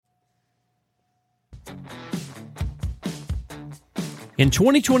In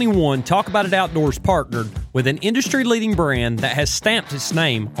 2021, Talk About It Outdoors partnered with an industry-leading brand that has stamped its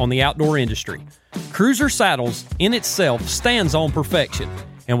name on the outdoor industry. Cruiser Saddles in itself stands on perfection,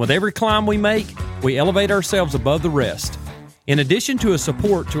 and with every climb we make, we elevate ourselves above the rest. In addition to a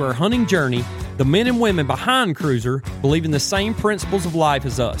support to our hunting journey, the men and women behind Cruiser believe in the same principles of life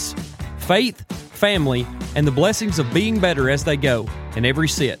as us: faith, family, and the blessings of being better as they go in every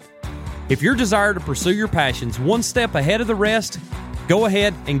sit. If your desire to pursue your passions one step ahead of the rest, go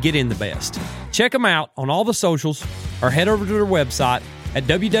ahead and get in the best. Check them out on all the socials or head over to their website at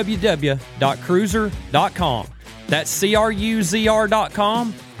www.cruiser.com. That's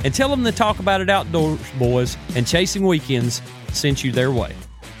CRUZR.com, and tell them the Talk About It Outdoors boys and Chasing Weekends sent you their way.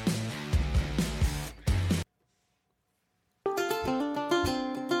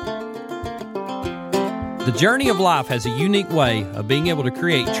 The journey of life has a unique way of being able to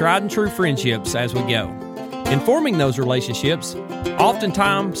create tried and true friendships as we go. In forming those relationships,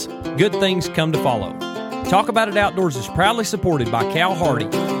 oftentimes good things come to follow. Talk About It Outdoors is proudly supported by Cal Hardy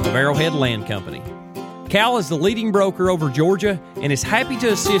of Arrowhead Land Company. Cal is the leading broker over Georgia and is happy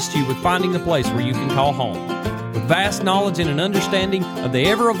to assist you with finding the place where you can call home. With vast knowledge and an understanding of the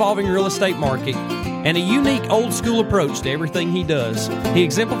ever-evolving real estate market and a unique old-school approach to everything he does, he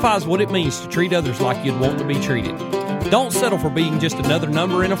exemplifies what it means to treat others like you'd want to be treated. Don't settle for being just another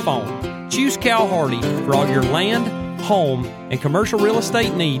number in a phone. Choose Cal Hardy for all your land, home, and commercial real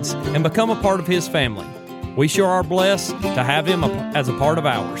estate needs and become a part of his family. We sure are blessed to have him as a part of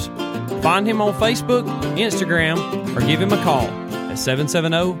ours. Find him on Facebook, Instagram, or give him a call at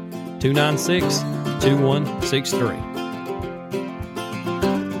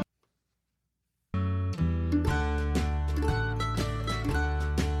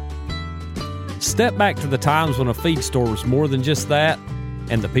Step back to the times when a feed store was more than just that,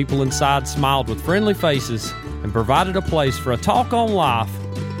 and the people inside smiled with friendly faces and provided a place for a talk on life,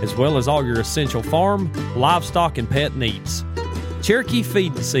 as well as all your essential farm, livestock, and pet needs. Cherokee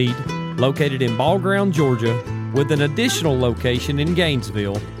Feed and Seed, located in Ball Ground, Georgia, with an additional location in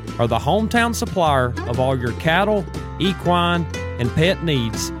Gainesville, are the hometown supplier of all your cattle, equine, and pet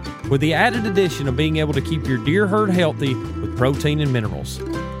needs, with the added addition of being able to keep your deer herd healthy with protein and minerals.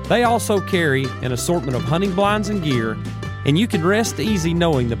 They also carry an assortment of hunting blinds and gear, and you can rest easy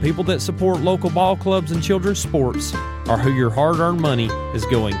knowing the people that support local ball clubs and children's sports are who your hard-earned money is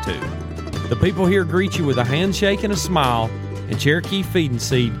going to. The people here greet you with a handshake and a smile, and Cherokee Feed and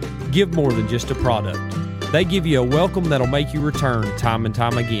Seed give more than just a product. They give you a welcome that'll make you return time and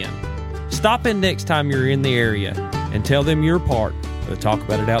time again. Stop in next time you're in the area and tell them you're part of the Talk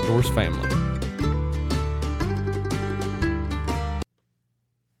About It Outdoors family.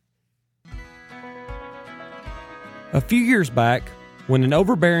 A few years back, when an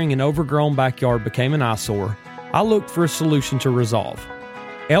overbearing and overgrown backyard became an eyesore, I looked for a solution to resolve.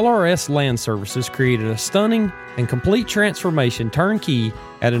 LRS Land Services created a stunning and complete transformation turnkey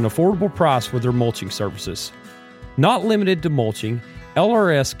at an affordable price with their mulching services. Not limited to mulching,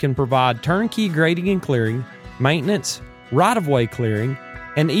 LRS can provide turnkey grading and clearing, maintenance, right-of-way clearing,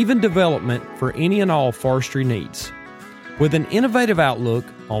 and even development for any and all forestry needs. With an innovative outlook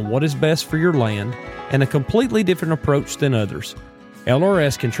on what is best for your land and a completely different approach than others,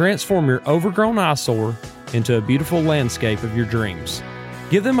 LRS can transform your overgrown eyesore into a beautiful landscape of your dreams.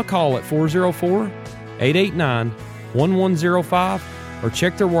 Give them a call at 404-889-1105 or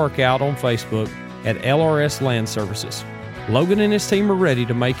check their work out on Facebook at LRS Land Services. Logan and his team are ready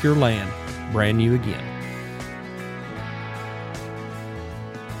to make your land brand new again.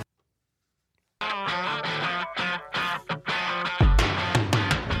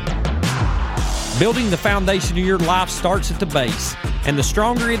 Building the foundation of your life starts at the base, and the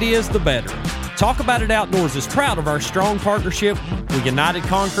stronger it is, the better. Talk About It Outdoors is proud of our strong partnership with United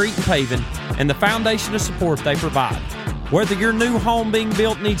Concrete and Paving and the foundation of support they provide. Whether your new home being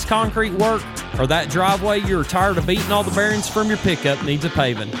built needs concrete work or that driveway you're tired of beating all the bearings from your pickup needs a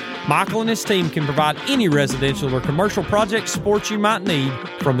paving, Michael and his team can provide any residential or commercial project support you might need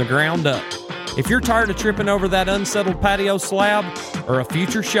from the ground up. If you're tired of tripping over that unsettled patio slab or a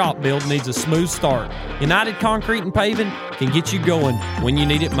future shop build needs a smooth start, United Concrete and Paving can get you going when you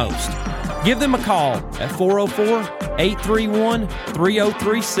need it most. Give them a call at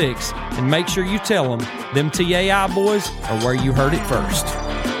 404-831-3036 and make sure you tell them TAI boys are where you heard it first.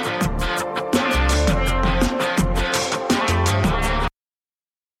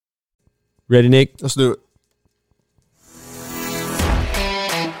 Ready, Nick? Let's do it.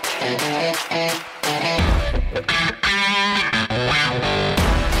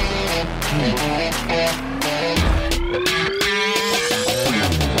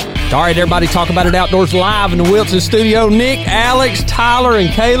 All right, everybody, Talk About It Outdoors live in the Wilson studio. Nick, Alex, Tyler, and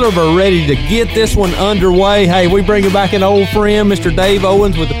Caleb are ready to get this one underway. Hey, we bring back an old friend, Mr. Dave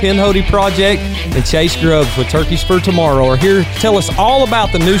Owens with the Pinhoti Project, and Chase Grubbs with Turkeys for Tomorrow are here to tell us all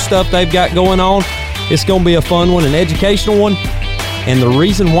about the new stuff they've got going on. It's going to be a fun one, an educational one, and the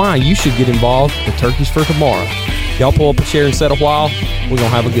reason why you should get involved with Turkeys for Tomorrow. Y'all pull up a chair and sit a while. We're going to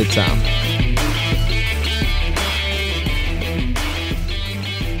have a good time.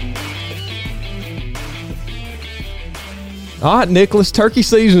 All right, Nicholas, turkey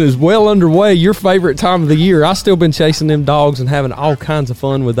season is well underway. Your favorite time of the year. I've still been chasing them dogs and having all kinds of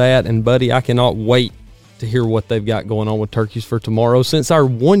fun with that. And, buddy, I cannot wait to hear what they've got going on with Turkeys for Tomorrow since our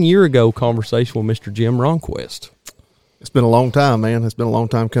 1 year ago conversation with Mr. Jim Ronquist. It's been a long time, man. It's been a long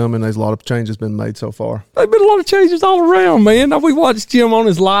time coming. There's a lot of changes been made so far. There's been a lot of changes all around, man. Now, we watch Jim on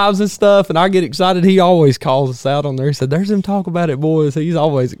his lives and stuff, and I get excited. He always calls us out on there. He said, there's him Talk About It, boys. He's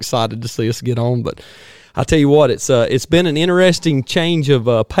always excited to see us get on, but I tell you what, it's been an interesting change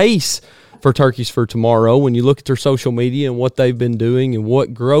of pace for Turkeys for Tomorrow when you look at their social media and what they've been doing and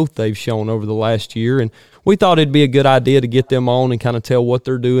what growth they've shown over the last year. And we thought it'd be a good idea to get them on and kind of tell what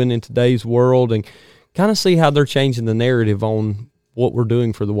they're doing in today's world and kind of see how they're changing the narrative on what we're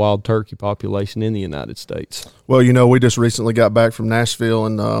doing for the wild turkey population in the United States. Well, you know, we just recently got back from Nashville,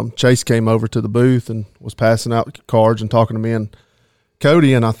 and Chase came over to the booth and was passing out cards and talking to me and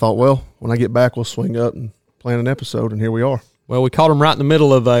Cody, and I thought, well, when I get back, we'll swing up and plan an episode, and here we are. Well, we caught him right in the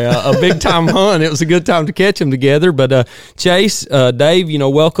middle of a big-time hunt. It was a good time to catch them together. But, Chase, Dave,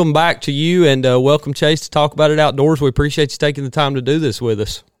 welcome back to you, and welcome, Chase, to Talk About It Outdoors. We appreciate you taking the time to do this with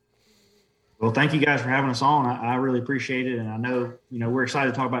us. Well, thank you guys for having us on. I really appreciate it, and I know, we're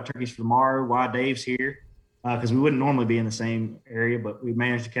excited to talk about Turkeys for Tomorrow, why Dave's here, because we wouldn't normally be in the same area, but we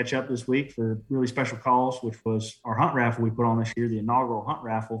managed to catch up this week for really special cause, which was our hunt raffle we put on this year, the inaugural hunt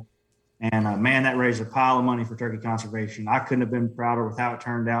raffle. And, man, that raised a pile of money for turkey conservation. I couldn't have been prouder with how it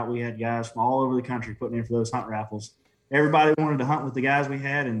turned out. We had guys from all over the country putting in for those hunt raffles. Everybody wanted to hunt with the guys we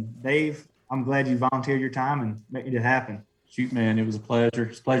had. And, Dave, I'm glad you volunteered your time and made it happen. Shoot, man, it was a pleasure.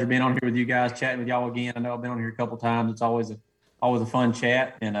 It's a pleasure being on here with you guys, chatting with y'all again. I know I've been on here a couple times. It's always a fun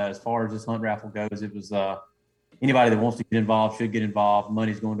chat. And as far as this hunt raffle goes, it was anybody that wants to get involved should get involved.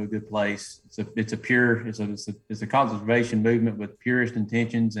 Money's going to a good place. It's a conservation movement with purest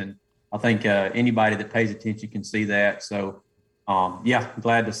intentions, and I think anybody that pays attention can see that. So, I'm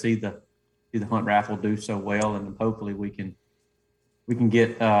glad to see the hunt raffle do so well, and hopefully we can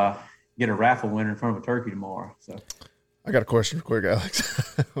get a raffle winner in front of a turkey tomorrow. So, I got a question real quick,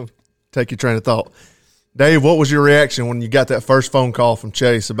 Alex. Take your train of thought. Dave, what was your reaction when you got that first phone call from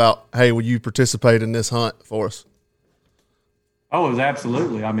Chase about, hey, will you participate in this hunt for us? Oh, it was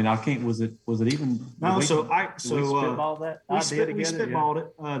absolutely. I mean, I can't. Was it even? No. We spitballed that. We spitballed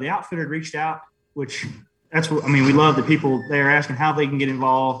it. The outfitter reached out, which that's what I mean. We love the people there asking how they can get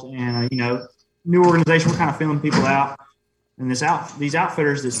involved, and new organization. We're kind of filling people out, and these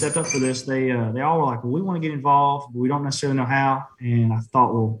outfitters that stepped up for this, they all were like, well, we want to get involved, but we don't necessarily know how. And I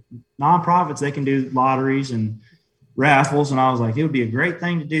thought, well, nonprofits, they can do lotteries and raffles, and I was like, it would be a great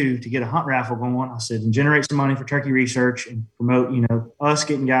thing to do to get a hunt raffle going. I said, and generate some money for turkey research and promote, us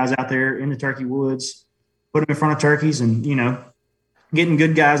getting guys out there in the turkey woods, put them in front of turkeys, and getting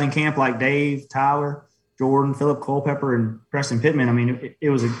good guys in camp like Dave, Tyler, Jordan, Philip Culpepper, and Preston Pittman. I mean, it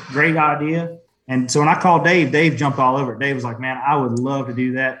was a great idea. And so when I called Dave jumped all over it. Dave was like, man, I would love to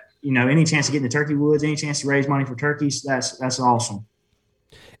do that. Any chance to get in the turkey woods, any chance to raise money for turkeys, that's awesome.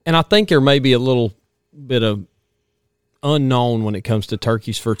 And I think there may be a little bit of unknown when it comes to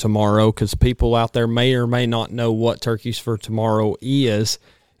Turkeys for Tomorrow, because people out there may or may not know what Turkeys for Tomorrow is.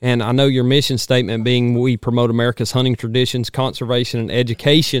 And I know your mission statement being, we promote America's hunting traditions, conservation, and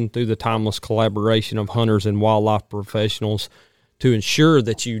education through the timeless collaboration of hunters and wildlife professionals to ensure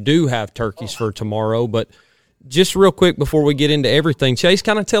that you do have Turkeys for Tomorrow. But just real quick before we get into everything, Chase,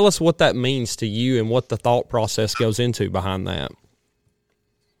 kind of tell us what that means to you and what the thought process goes into behind that.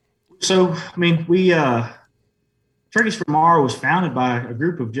 So, I mean, we Turkeys for Tomorrow was founded by a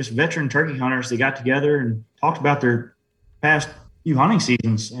group of just veteran turkey hunters that got together and talked about their past few hunting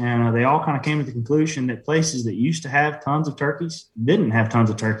seasons. And they all kind of came to the conclusion that places that used to have tons of turkeys didn't have tons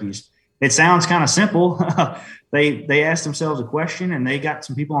of turkeys. It sounds kind of simple. They asked themselves a question, and they got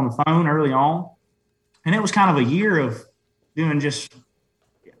some people on the phone early on. And it was kind of a year of doing just,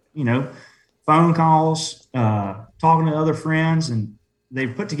 phone calls, talking to other friends, and they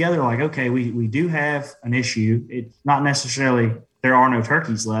put together like, okay, we do have an issue. It's not necessarily there are no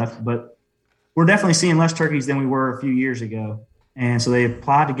turkeys left, but we're definitely seeing less turkeys than we were a few years ago. And so they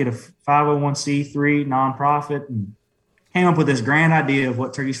applied to get a 501c3 nonprofit, and came up with this grand idea of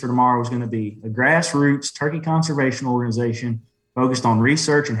what Turkeys for Tomorrow was going to be, a grassroots turkey conservation organization focused on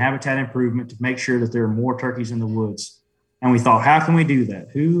research and habitat improvement to make sure that there are more turkeys in the woods. And we thought, how can we do that?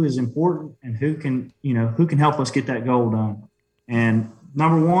 Who is important and who can help us get that goal done? And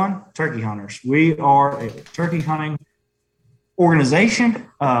number one, turkey hunters. We are a turkey hunting organization.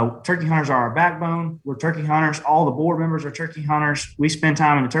 Turkey hunters are our backbone. We're turkey hunters. All the board members are turkey hunters. We spend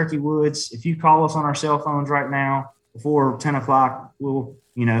time in the turkey woods. If you call us on our cell phones right now before 10 o'clock, we'll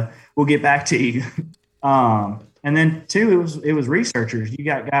get back to you. And then two, it was researchers. You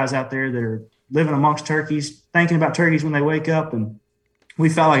got guys out there that are living amongst turkeys, thinking about turkeys when they wake up. And we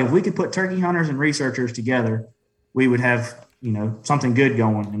felt like if we could put turkey hunters and researchers together, we would have, something good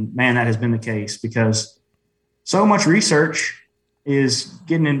going. And man, that has been the case because so much research is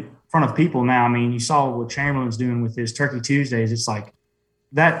getting in front of people now. I mean, you saw what Chamberlain's doing with his Turkey Tuesdays. It's like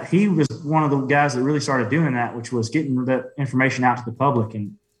that. He was one of the guys that really started doing that, which was getting that information out to the public,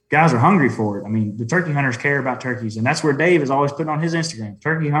 and guys are hungry for it. I mean, the turkey hunters care about turkeys, and that's where Dave is always putting on his Instagram.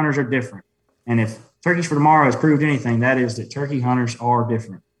 Turkey hunters are different. And if Turkeys for Tomorrow has proved anything, that is that turkey hunters are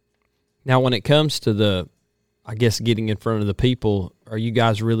different. Now, when it comes to getting in front of the people, are you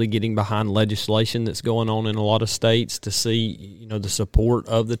guys really getting behind legislation that's going on in a lot of states to see, the support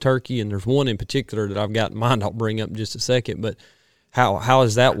of the turkey? And there's one in particular that I've got in mind I'll bring up in just a second, but how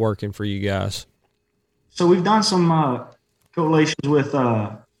is that working for you guys? So we've done some coalitions with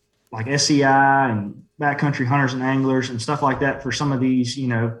like SCI and Backcountry Hunters and Anglers and stuff like that for some of these,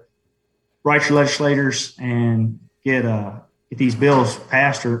 write your legislators and get these bills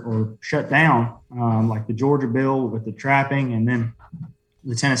passed or shut down, like the Georgia bill with the trapping and then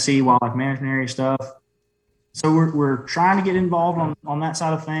the Tennessee wildlife management area stuff. So we're trying to get involved on that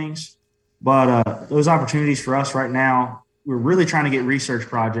side of things. But those opportunities for us right now, we're really trying to get research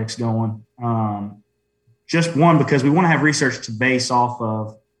projects going. Just one, because we want to have research to base off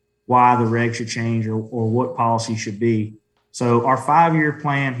of why the reg should change or what policy should be. So our 5-year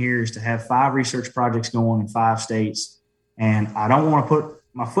plan here is to have 5 research projects going in 5 states. And I don't want to put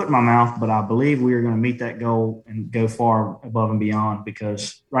my foot in my mouth, but I believe we are going to meet that goal and go far above and beyond,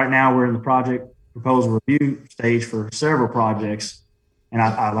 because right now we're in the project proposal review stage for several projects. And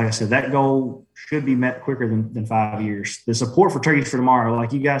I like I said, that goal should be met quicker than 5 years. The support for Turkeys for Tomorrow,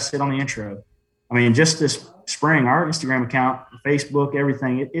 like you guys said on the intro, I mean, just this spring, our Instagram account, Facebook,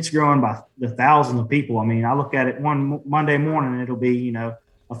 everything, it's growing by the thousands of people. I mean, I look at it one Monday morning and it'll be,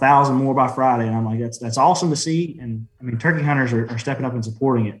 1,000 more by Friday. And I'm like, that's awesome to see. And I mean, turkey hunters are stepping up and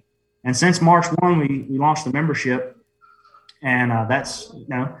supporting it. And since March 1, we launched the membership, and that's,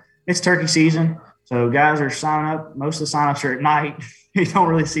 it's turkey season. So guys are signing up. Most of the signups are at night. You don't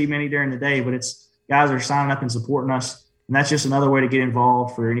really see many during the day, but guys are signing up and supporting us. And that's just another way to get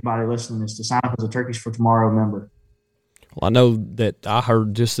involved for anybody listening, is to sign up as a Turkeys for Tomorrow member. Well, I know that I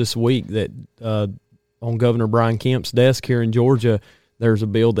heard just this week that on Governor Brian Kemp's desk here in Georgia, there's a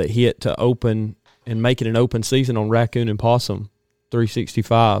bill that hit to open and make it an open season on raccoon and possum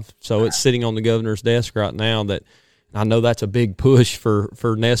 365. So it's sitting on the governor's desk right now. That I know that's a big push for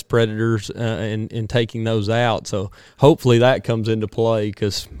nest predators and taking those out. So hopefully that comes into play,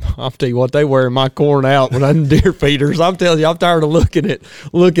 because I'll tell you what, they wear my corn out when I'm deer feeders. I'm telling you, I'm tired of looking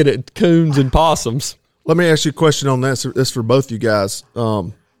at coons and possums. Let me ask you a question on that. This is for both you guys.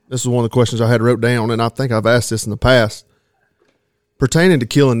 This is one of the questions I had wrote down, and I think I've asked this in the past. Pertaining to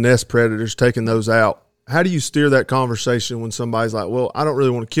killing nest predators, taking those out, how do you steer that conversation when somebody's like, well, I don't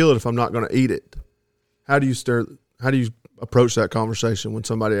really want to kill it if I'm not going to eat it? How do you approach that conversation when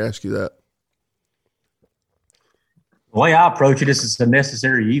somebody asks you that? The way I approach it is it's a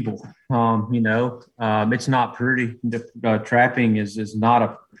necessary evil. It's not pretty. Trapping is not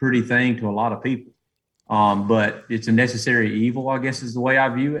a pretty thing to a lot of people. But it's a necessary evil, I guess, is the way I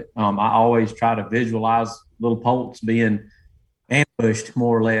view it. I always try to visualize little poults being ambushed,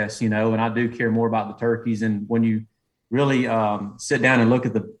 more or less, and I do care more about the turkeys. And when you really sit down and look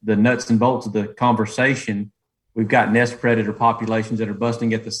at the nuts and bolts of the conversation, we've got nest predator populations that are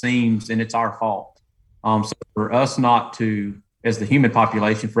busting at the seams, and it's our fault. So for us not to, as the human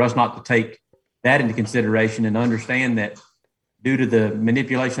population, for us not to take that into consideration and understand that due to the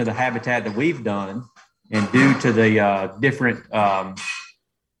manipulation of the habitat that we've done, and due to the different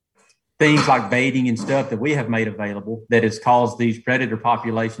things like baiting and stuff that we have made available, that has caused these predator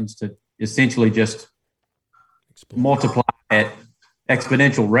populations to essentially just multiply at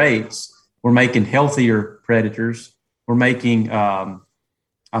exponential rates. We're making healthier predators. We're making, I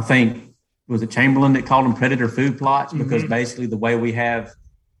think, was it Chamberlain that called them predator food plots? Because basically the way we have,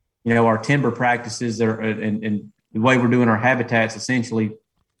 our timber practices and the way we're doing our habitats, essentially,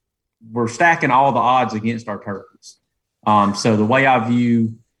 we're stacking all the odds against our turkeys. So the way I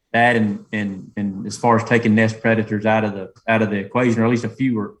view that, and as far as taking nest predators out of the equation, or at least a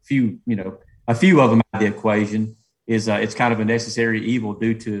few of them out of the equation, is it's kind of a necessary evil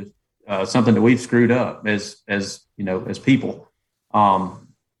due to something that we've screwed up as people.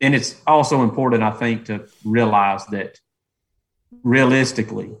 And it's also important, I think, to realize that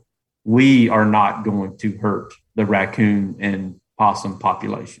realistically, we are not going to hurt the raccoon and possum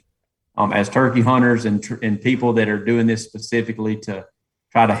population. As turkey hunters and people that are doing this specifically to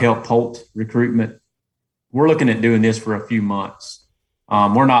try to help poult recruitment, we're looking at doing this for a few months.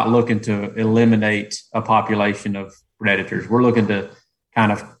 We're not looking to eliminate a population of predators. We're looking to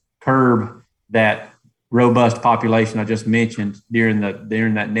kind of curb that robust population I just mentioned during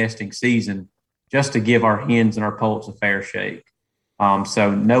that nesting season, just to give our hens and our poults a fair shake.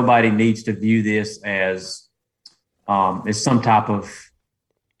 So nobody needs to view this as some type of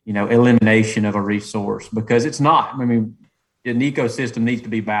elimination of a resource, because it's not. I mean, an ecosystem needs to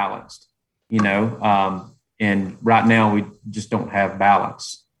be balanced, and right now we just don't have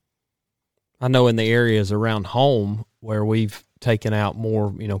balance. I know in the areas around home where we've taken out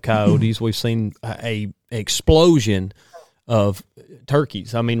more, coyotes, we've seen a explosion of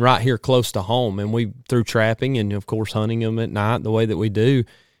turkeys. I mean, right here close to home, and we through trapping and of course hunting them at night the way that we do,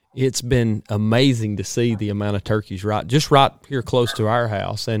 it's been amazing to see the amount of turkeys right here close to our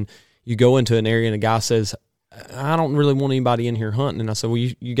house. And you go into an area and a guy says, I don't really want anybody in here hunting. And I said, well,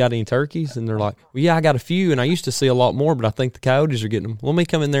 you got any turkeys? And they're like, well, yeah, I got a few, and I used to see a lot more, but I think the coyotes are getting them. Well, let me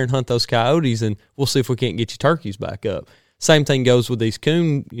come in there and hunt those coyotes, and we'll see if we can't get your turkeys back up. Same thing goes with these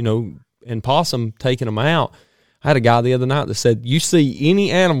coon, and possum, taking them out. I had a guy the other night that said, you see any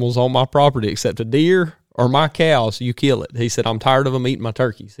animals on my property except a deer or my cows, you kill it. He said, I'm tired of them eating my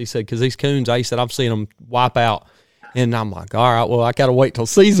turkeys. He said, because these coons, he said, I've seen them wipe out. And I'm like, all right, well, I got to wait till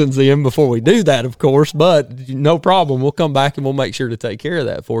season's in before we do that, of course, but no problem. We'll come back and we'll make sure to take care of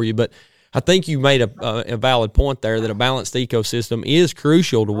that for you. But I think you made a valid point there, that a balanced ecosystem is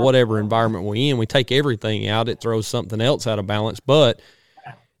crucial to whatever environment we're in. We take everything out, it throws something else out of balance, but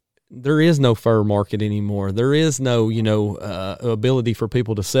there is no fur market anymore. There is no, ability for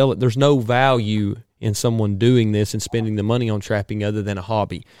people to sell it. There's no value in someone doing this and spending the money on trapping other than a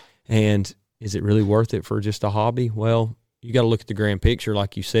hobby. And is it really worth it for just a hobby? Well, you got to look at the grand picture,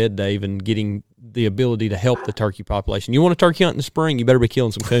 like you said, Dave, and getting the ability to help the turkey population. You want a turkey hunt in the spring, you better be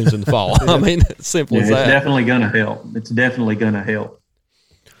killing some coons in the fall. I mean, simple as that. It's definitely going to help. It's definitely going to help.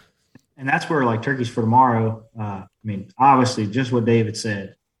 And that's where, like, turkeys for tomorrow, obviously, just what David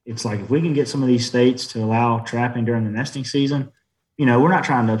said. It's like, if we can get some of these states to allow trapping during the nesting season, we're not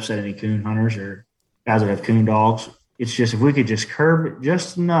trying to upset any coon hunters or guys that have coon dogs. It's just, if we could just curb it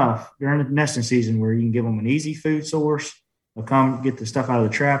just enough during the nesting season where you can give them an easy food source, they'll come get the stuff out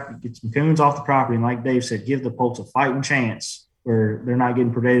of the trap, get some coons off the property, and like Dave said, give the poults a fighting chance where they're not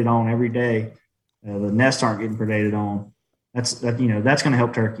getting predated on every day. The nests aren't getting predated on. That's going to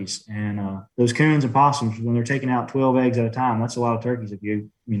help turkeys. And those coons and possums, when they're taking out 12 eggs at a time, that's a lot of turkeys if you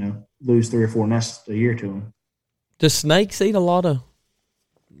lose 3 or 4 nests a year to them. Do snakes eat a lot of?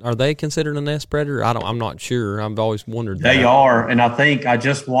 Are they considered a nest predator? I'm not sure. I've always wondered that. They are, and I think I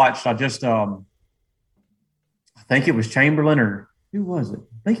think it was Chamberlain, or who was it?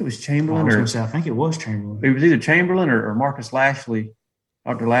 I think it was Chamberlain. I think it was Chamberlain. It was either Chamberlain or Marcus Lashley,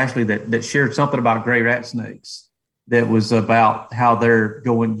 Dr. Lashley, that shared something about gray rat snakes. That was about how they're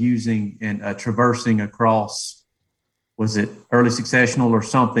using and traversing across, was it early successional or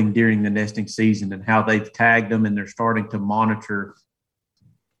something during the nesting season, and how they've tagged them and they're starting to monitor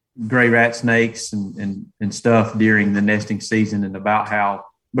gray rat snakes and stuff during the nesting season, and about how,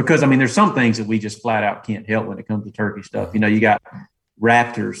 because there's some things that we just flat out can't help when it comes to turkey stuff. You got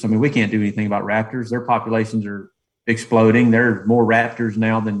raptors. We can't do anything about raptors. Their populations are exploding. There are more raptors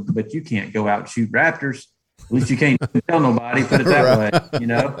now but you can't go out and shoot raptors. At least you can't tell nobody, put it that way.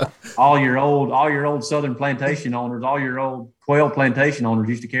 All your old Southern plantation owners, all your old quail plantation owners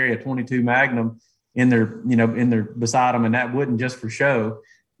used to carry a 22 Magnum in their beside them, and that wasn't just for show.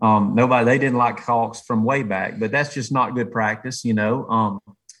 They didn't like hawks from way back, but that's just not good practice,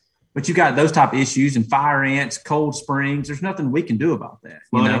 but you got those type of issues, and fire ants, cold springs. There's nothing we can do about that.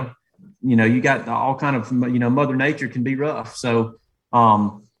 You got all kind of, Mother Nature can be rough. So,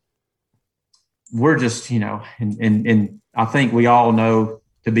 we're just, and I think we all know,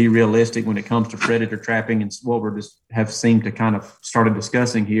 to be realistic when it comes to predator trapping, and what we're just have seemed to kind of started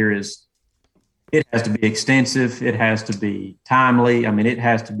discussing here, is it has to be extensive. It has to be timely. It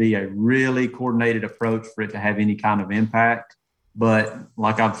has to be a really coordinated approach for it to have any kind of impact. But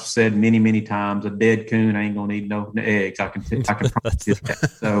like I've said many, many times, a dead coon ain't gonna need no eggs. I can promise you that.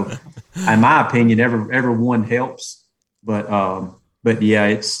 So, in my opinion, every one helps. But yeah,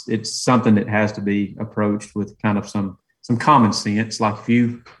 it's something that has to be approached with kind of some common sense. Like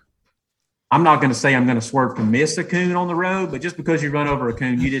I'm not going to say I'm going to swerve to miss a coon on the road, but just because you run over a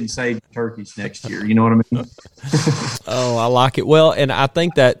coon, you didn't save turkeys next year. You know what I mean? Oh, I like it. Well, and I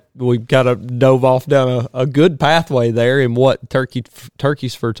think that we've kind of dove off down a good pathway there in what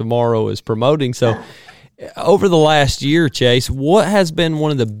Turkeys for Tomorrow is promoting. So over the last year, Chase, what has been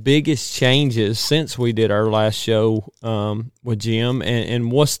one of the biggest changes since we did our last show with Jim, and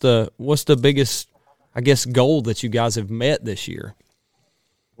what's the biggest, I guess, goal that you guys have met this year?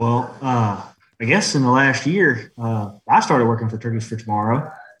 Well, I guess in the last year, I started working for Turkeys for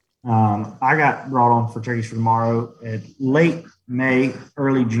Tomorrow. I got brought on for Turkeys for Tomorrow at late May,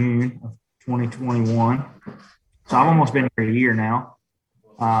 early June of 2021. So I've almost been here a year now.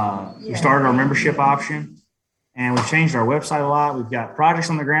 We started our membership option, and we've changed our website a lot. We've got projects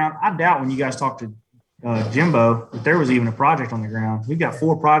on the ground. I doubt when you guys talked to Jimbo that there was even a project on the ground. We've got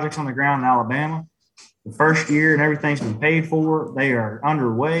 4 projects on the ground in Alabama. The first year and everything's been paid for. They are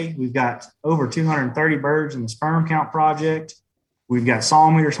underway. We've got over 230 birds in the sperm count project. We've got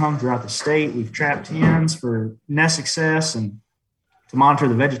saw meters hung throughout the state. We've trapped hens for nest success and to monitor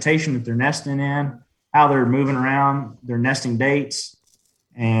the vegetation that they're nesting in, how they're moving around, their nesting dates.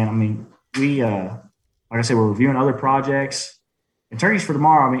 And I mean, we, like I said, we're reviewing other projects. And Turkeys for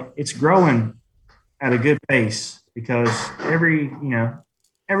Tomorrow, I mean, it's growing at a good pace because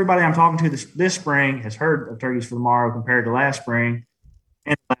everybody I'm talking to this spring has heard of Turkeys for Tomorrow compared to last spring.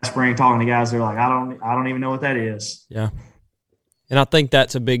 And last spring, talking to guys, they're like, I don't even know what that is. Yeah. And I think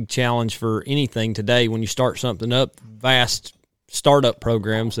that's a big challenge for anything today when you start something up, vast startup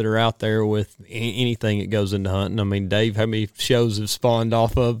programs that are out there with anything that goes into hunting. I mean, Dave, how many shows have spawned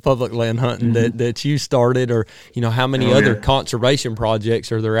off of public land hunting that you started, or, how many other conservation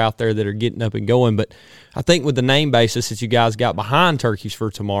projects are there out there that are getting up and going? But I think with the name basis that you guys got behind Turkeys for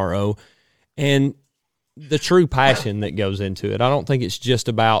Tomorrow and the true passion that goes into it, I don't think it's just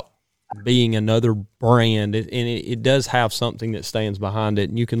about being another brand. It does have something that stands behind it,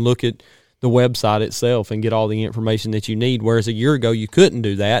 and you can look at the website itself and get all the information that you need, whereas a year ago you couldn't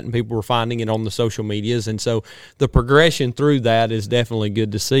do that, and people were finding it on the social medias. And so the progression through that is definitely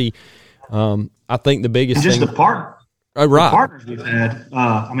good to see. I think the biggest and just thing... the partners we've had.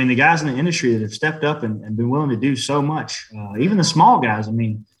 I mean, the guys in the industry that have stepped up and been willing to do so much, even the small guys. I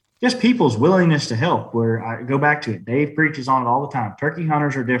mean, just people's willingness to help, where I go back to it. Dave preaches on it all the time. Turkey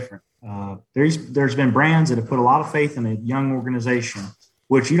hunters are different. There's been brands that have put a lot of faith in a young organization,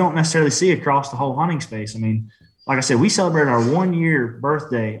 which you don't necessarily see across the whole hunting space. I mean, like I said, we celebrated our 1-year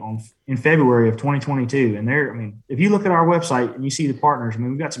birthday in February of 2022. And if you look at our website and you see the partners, I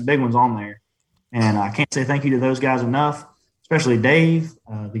mean, we've got some big ones on there. And I can't say thank you to those guys enough, especially Dave,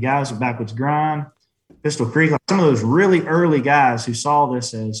 the guys at Backwoods Grind, Pistol Creek, like some of those really early guys who saw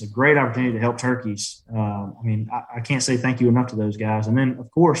this as a great opportunity to help turkeys. I can't say thank you enough to those guys. And then, of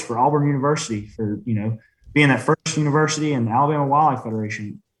course, for Auburn University for, being that first university in the Alabama Wildlife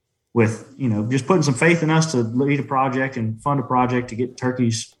Federation with, just putting some faith in us to lead a project and fund a project to get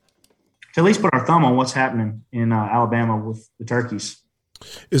turkeys, to at least put our thumb on what's happening in Alabama with the turkeys.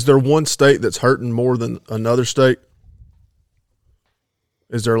 Is there one state that's hurting more than another state?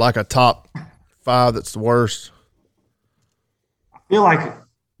 Is there like a top 5 that's the worst? I feel like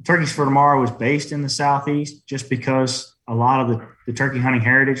Turkeys for Tomorrow is based in the Southeast just because a lot of the turkey hunting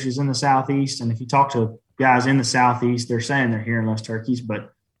heritage is in the Southeast. And if you talk to guys in the Southeast, they're saying they're hearing less turkeys,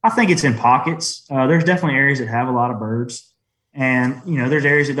 but I think it's in pockets. There's definitely areas that have a lot of birds, and, there's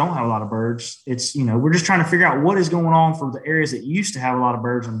areas that don't have a lot of birds. It's, we're just trying to figure out what is going on for the areas that used to have a lot of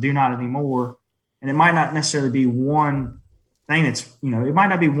birds and do not anymore. And it might not necessarily be one thing that's, it might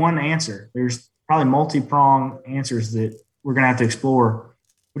not be one answer. There's probably multi-pronged answers that we're going to have to explore,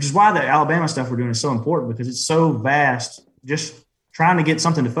 which is why the Alabama stuff we're doing is so important, because it's so vast. Just trying to get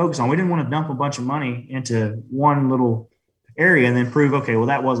something to focus on. We didn't want to dump a bunch of money into one little area and then prove, okay, well,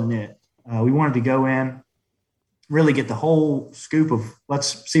 that wasn't it. We wanted to go in, really get the whole scoop of,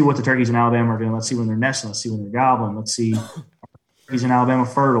 let's see what the turkeys in Alabama are doing. Let's see when they're nesting. Let's see when they're gobbling. Let's see turkeys in Alabama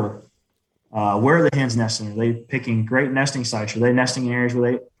fertile. Where are the hens nesting? Are they picking great nesting sites? Are they nesting in areas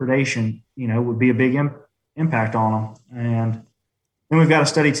where predation, would be a big impact on them? And then we've got a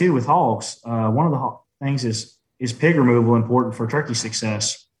study too with hogs. One of the things is pig removal important for turkey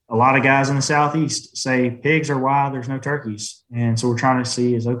success? A lot of guys in the Southeast say pigs are why there's no turkeys. And so we're trying to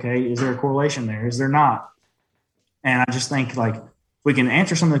see is there a correlation there? Is there not? And I just think, like, if we can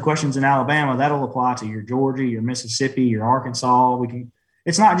answer some of the questions in Alabama, that'll apply to your Georgia, your Mississippi, your Arkansas.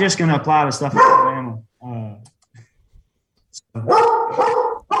 It's not just going to apply to stuff in Alabama.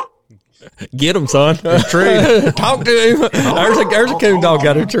 Get him, son. Treat. Talk to him. There's a coon dog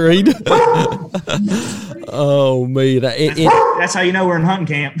got a treat. Oh, me. That's how you know we're in hunting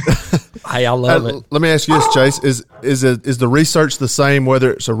camp. Hey, I love it. Let me ask you this, Chase. Is the research the same,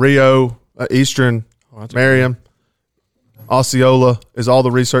 whether it's a Rio, Eastern, Merriam, Osceola? Is all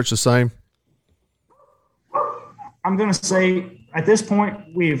the research the same? I'm going to say at this point,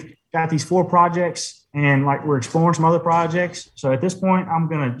 we've got these 4 projects and like we're exploring some other projects. So at this point, I'm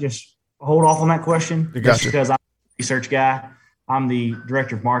going to just hold off on that question Gotcha. because I'm a research guy. I'm the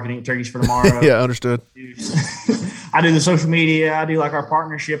director of marketing at Turkeys for Tomorrow. Yeah, understood. I do the social media. I do like our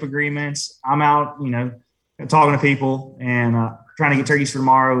partnership agreements. I'm out, talking to people and trying to get Turkeys for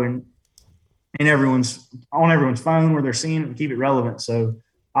Tomorrow and everyone's phone where they're seeing it and keep it relevant. So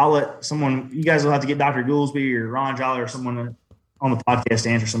I'll let you guys will have to get Dr. Goolsby or Ron Jolly or someone on the podcast to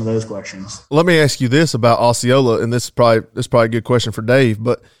answer some of those questions. Let me ask you this about Osceola, and this is probably a good question for Dave,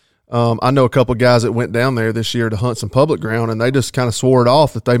 but I know a couple of guys that went down there this year to hunt some public ground, and they just kind of swore it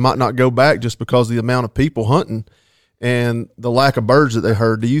off that they might not go back just because of the amount of people hunting and the lack of birds that they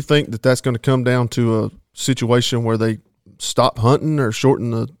heard. Do you think that that's going to come down to a situation where they stop hunting or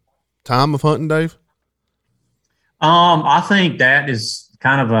shorten the time of hunting, Dave? I think that is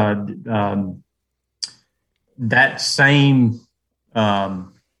kind of that same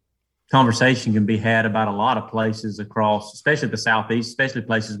conversation can be had about a lot of places across, especially the Southeast, especially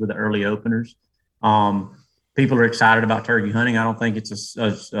places with the early openers. People are excited about turkey hunting. I don't think it's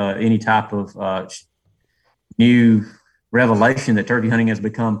any type of new revelation that turkey hunting has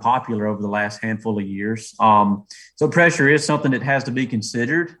become popular over the last handful of years. So pressure is something that has to be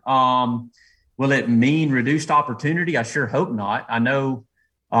considered. Will it mean reduced opportunity? I sure hope not. I know.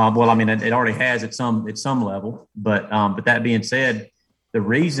 It already has at some level, but that being said, the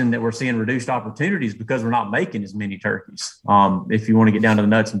reason that we're seeing reduced opportunities is because we're not making as many turkeys. If you want to get down to the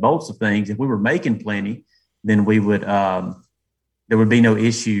nuts and bolts of things, if we were making plenty, then we would there would be no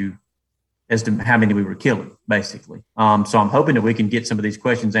issue as to how many we were killing, basically. So I'm hoping that we can get some of these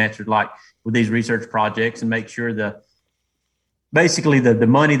questions answered, like with these research projects, and make sure the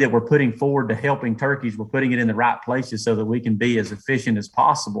money that we're putting forward to helping turkeys, we're putting it in the right places so that we can be as efficient as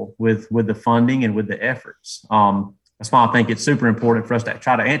possible with the funding and with the efforts. That's why I think it's super important for us to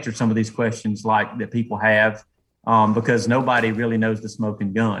try to answer some of these questions like that people have, because nobody really knows the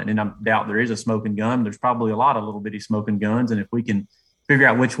smoking gun. And I doubt there is a smoking gun. There's probably a lot of little bitty smoking guns. And if we can figure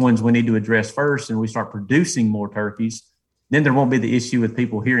out which ones we need to address first and we start producing more turkeys, then there won't be the issue with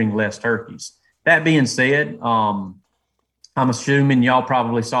people hearing less turkeys. That being said, I'm assuming y'all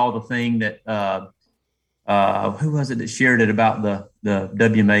probably saw the thing that who was it that shared it about the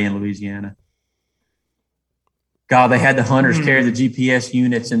WMA in Louisiana? God, they had the hunters carry the GPS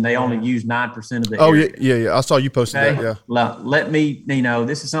units and they only used 9% of the area. Yeah. I saw you posted that, yeah. Let me,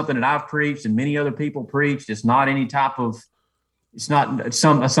 this is something that I've preached and many other people preached. It's not any type of, it's not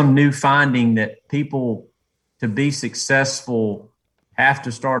some new finding that people, to be successful, have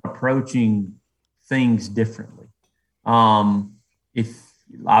to start approaching things differently. If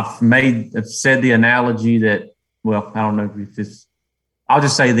I've said the analogy that, well, I don't know if it's, I'll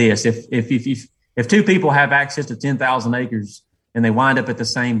just say this. If two people have access to 10,000 acres and they wind up at the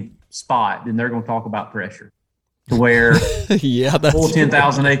same spot, then they're going to talk about pressure to where full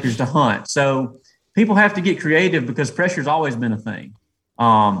 10,000 acres to hunt. So people have to get creative because pressure's always been a thing.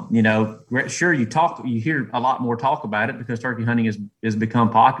 Sure, you hear a lot more talk about it because turkey hunting has become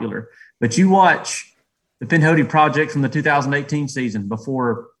popular, but you watch the Pinhoti Project from the 2018 season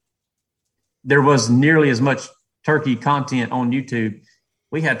before there was nearly as much turkey content on YouTube.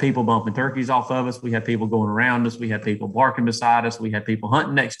 We had people bumping turkeys off of us. We had people going around us. We had people barking beside us. We had people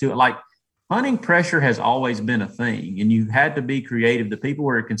hunting next to it. Like, hunting pressure has always been a thing, and you had to be creative. The people who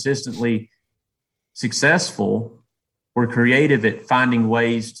are consistently successful were creative at finding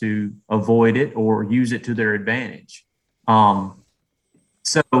ways to avoid it or use it to their advantage.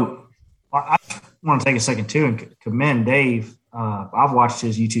 So I want to take a second too and commend Dave. I've watched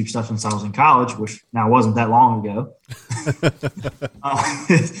his YouTube stuff since I was in college, which now wasn't that long ago,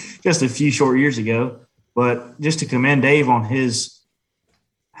 just a few short years ago. But just to commend Dave on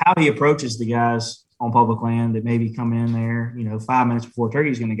how he approaches the guys on public land that maybe come in there, 5 minutes before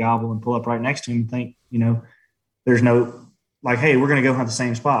turkey's going to gobble and pull up right next to him and think, there's no like, hey, we're going to go hunt the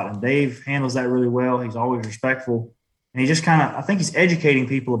same spot. And Dave handles that really well. He's always respectful. And he just I think he's educating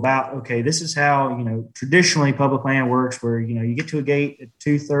people about, okay, this is how, traditionally public land works where, you get to a gate at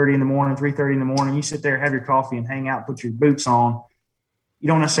 2:30 in the morning, 3:30 in the morning, you sit there, have your coffee and hang out, put your boots on. You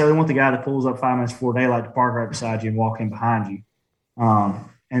don't necessarily want the guy that pulls up 5 minutes before daylight to park right beside you and walk in behind you.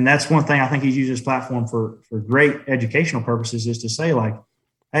 And that's one thing I think he's used his platform for great educational purposes is to say, like,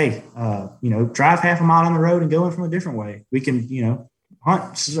 hey, drive half a mile down the road and go in from a different way. We can,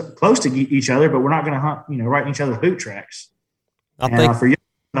 hunt close to each other, but we're not going to hunt, right in each other's boot tracks.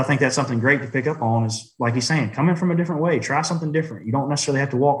 I think that's something great to pick up on is, like he's saying, come in from a different way, try something different. You don't necessarily have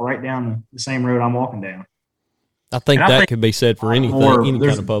to walk right down the same road I'm walking down. I think that could be said for anything, any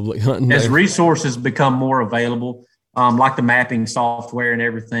kind of public hunting. As resources become more available, like the mapping software and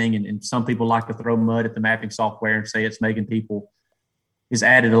everything, and some people like to throw mud at the mapping software and say it's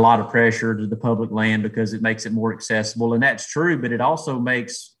added a lot of pressure to the public land because it makes it more accessible. And that's true, but it also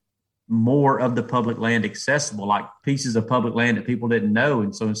makes more of the public land accessible, like pieces of public land that people didn't know.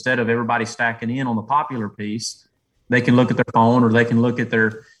 And so instead of everybody stacking in on the popular piece, they can look at their phone or they can look at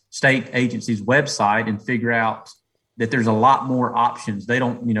their state agency's website and figure out that there's a lot more options. They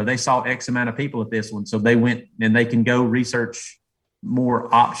don't, they saw X amount of people at this one. So they went and they can go research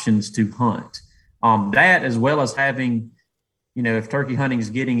more options to hunt. That, as well as having, if turkey hunting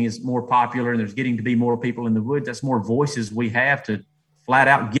is more popular and there's getting to be more people in the woods, that's more voices we have to flat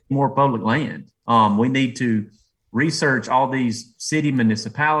out get more public land. We need to research all these city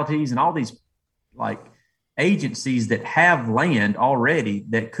municipalities and all these agencies that have land already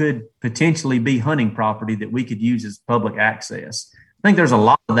that could potentially be hunting property that we could use as public access. I think there's a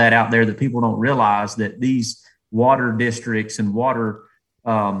lot of that out there that people don't realize, that these water districts and water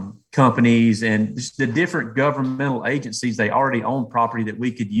companies and just the different governmental agencies, they already own property that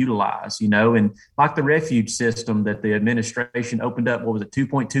we could utilize, and like the refuge system that the administration opened up,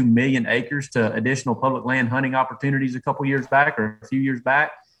 2.2 million acres to additional public land hunting opportunities a few years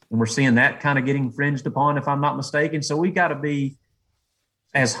back. And we're seeing that kind of getting infringed upon, if I'm not mistaken. So we got to be,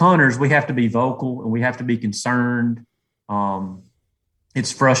 as hunters, we have to be vocal and we have to be concerned.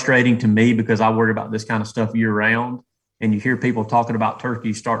 It's frustrating to me because I worry about this kind of stuff year round. And you hear people talking about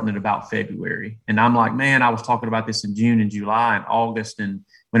turkeys starting at about February. And I'm like, man, I was talking about this in June and July and August, and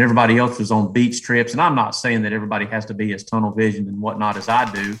when everybody else was on beach trips. And I'm not saying that everybody has to be as tunnel visioned and whatnot as I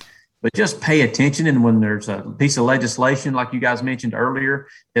do, but just pay attention. And when there's a piece of legislation, like you guys mentioned earlier,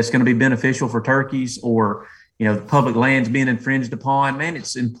 that's going to be beneficial for turkeys, or, the public lands being infringed upon, man,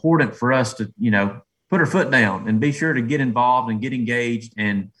 it's important for us to, put our foot down and be sure to get involved and get engaged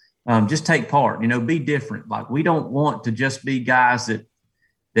and just take part, be different. Like, we don't want to just be guys that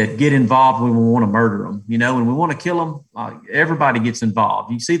get involved when we want to murder them, and we want to kill them. Everybody gets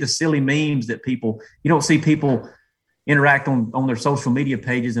involved. You see the silly memes that you don't see people interact on their social media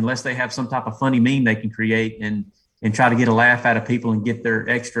pages unless they have some type of funny meme they can create and try to get a laugh out of people and get their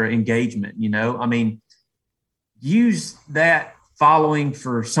extra engagement. Use that following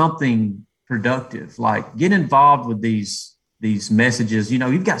for something productive, like get involved with these messages.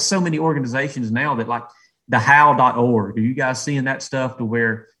 You've got so many organizations now that, like the how.org. Are you guys seeing that stuff to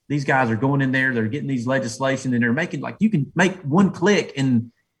where these guys are going in there, they're getting these legislation and they're making, you can make one click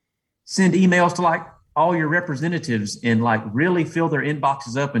and send emails to all your representatives and really fill their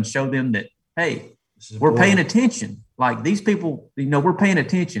inboxes up and show them that, hey, we're paying attention. These people, we're paying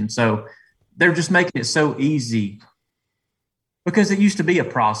attention. So they're just making it so easy, because it used to be a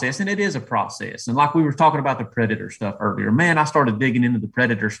process, and it is a process. And like we were talking about the predator stuff earlier, man, I started digging into the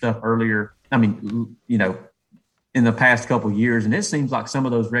predator stuff earlier. In the past couple of years, and it seems like some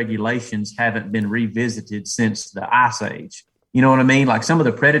of those regulations haven't been revisited since the Ice Age. You know what I mean? Like some of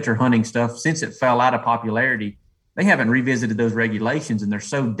the predator hunting stuff, since it fell out of popularity, they haven't revisited those regulations, and they're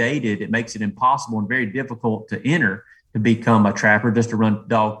so dated, it makes it impossible and very difficult to enter to become a trapper, just to run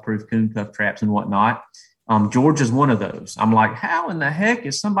dog-proof coon cuff traps and whatnot. Georgia's one of those. I'm like, how in the heck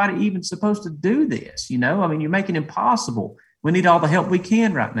is somebody even supposed to do this? You're making it impossible. We need all the help we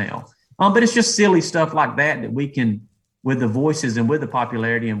can right now. But it's just silly stuff like that we can, with the voices and with the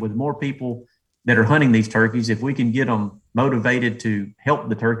popularity and with more people that are hunting these turkeys, if we can get them motivated to help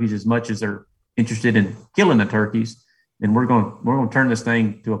the turkeys as much as they're interested in killing the turkeys, then we're going to turn this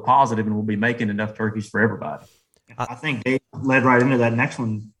thing to a positive, and we'll be making enough turkeys for everybody. I think Dave led right into that next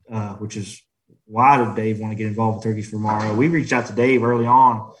one, which is, why did Dave want to get involved with Turkeys for Tomorrow? We reached out to Dave early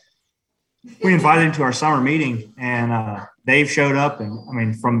on. We invited him to our summer meeting, and Dave showed up.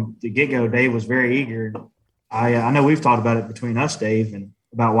 And from the get-go, Dave was very eager. I know we've talked about it between us, Dave, and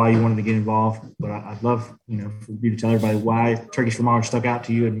about why you wanted to get involved. But I'd love, for you to tell everybody why Turkeys for Tomorrow stuck out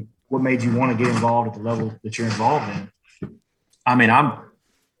to you and what made you want to get involved at the level that you're involved in. I'm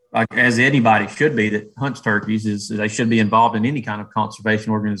like, as anybody should be that hunts turkeys, is they should be involved in any kind of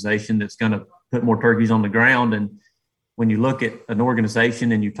conservation organization that's going to put more turkeys on the ground. And when you look at an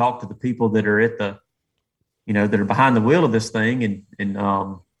organization and you talk to the people that are at the, that are behind the wheel of this thing,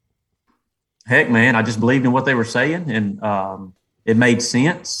 and heck, man, I just believed in what they were saying, and it made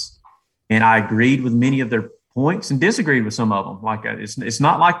sense. And I agreed with many of their points and disagreed with some of them. Like it's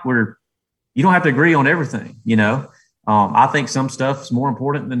not like you don't have to agree on everything, you know. I think some stuff is more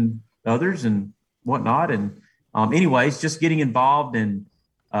important than others and whatnot. And anyways, just getting involved in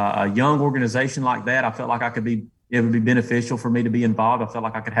a young organization like that, I felt like it would be beneficial for me to be involved. I felt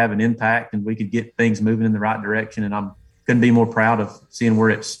like I could have an impact and we could get things moving in the right direction. And I couldn't be more proud of seeing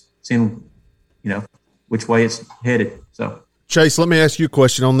which way it's headed. So Chase, let me ask you a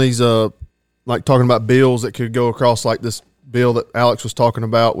question on these, like talking about bills that could go across, like this bill that Alex was talking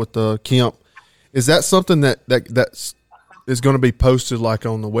about with the Kemp. Is that something that's is going to be posted like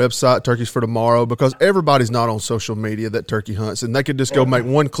on the website, Turkeys for Tomorrow? Because everybody's not on social media that turkey hunts, and they could just go make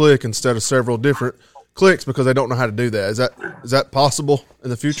one click instead of several different clicks because they don't know how to do that. Is that possible in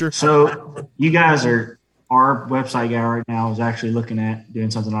the future? So you guys our website guy right now is actually looking at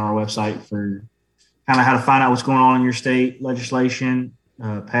doing something on our website for kind of how to find out what's going on in your state, legislation,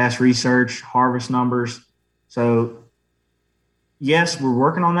 past research, harvest numbers. So yes, we're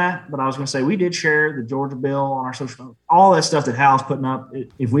working on that, but I was going to say we did share the Georgia bill on our social, all that stuff that Hal's putting up.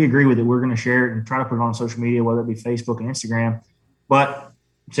 If we agree with it, we're going to share it and try to put it on social media, whether it be Facebook and Instagram. But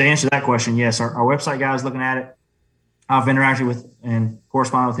to answer that question, yes, our website guy is looking at it. I've interacted with and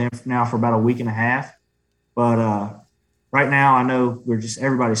corresponded with him now for about a week and a half. But right now, I know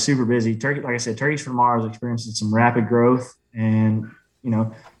everybody's super busy. Like I said, Turkeys for Tomorrow is experiencing some rapid growth, and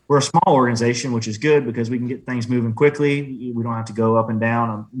we're a small organization, which is good because we can get things moving quickly. We don't have to go up and down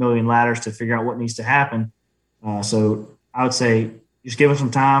a million ladders to figure out what needs to happen. So I would say just give us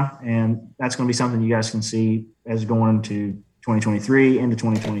some time, and that's going to be something you guys can see as going into 2023 into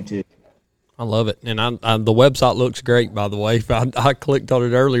 2022. I love it. And the website looks great, by the way. I clicked on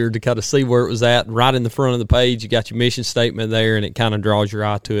it earlier to kind of see where it was at. Right in the front of the page, you got your mission statement there, and it kind of draws your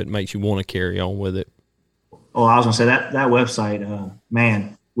eye to it and makes you want to carry on with it. Oh, I was going to say that website,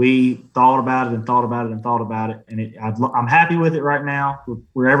 man, we thought about it and thought about it and thought about it. And I'm happy with it right now.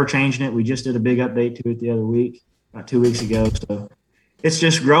 We're ever changing it. We just did a big update to it the other week, about 2 weeks ago. So it's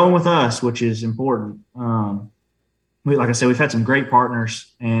just growing with us, which is important. Like I said, we've had some great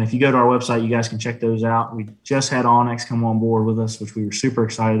partners, and if you go to our website, you guys can check those out. We just had Onyx come on board with us, which we were super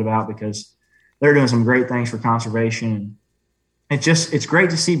excited about because they're doing some great things for conservation. And it's great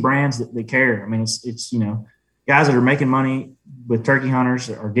to see brands that care. I mean, it's guys that are making money with turkey hunters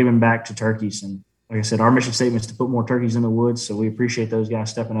are giving back to turkeys. And like I said, our mission statement is to put more turkeys in the woods. So we appreciate those guys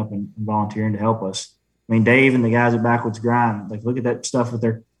stepping up and volunteering to help us. I mean, Dave and the guys at Backwoods Grind, like look at that stuff with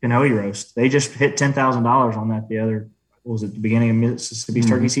their Coyote roast. They just hit $10,000 on that the beginning of Mississippi's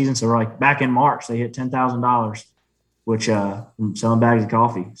turkey season. So we're like back in March, they hit $10,000, which from selling bags of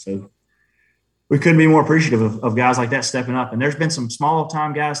coffee. So we couldn't be more appreciative of guys like that stepping up. And there's been some small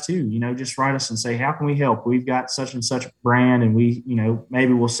time guys too, just write us and say, how can we help? We've got such and such brand, and we,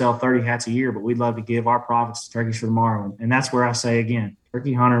 maybe we'll sell 30 hats a year, but we'd love to give our profits to Turkeys for Tomorrow. And that's where I say again,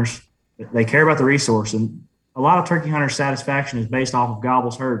 turkey hunters, they care about the resource, and a lot of turkey hunter satisfaction is based off of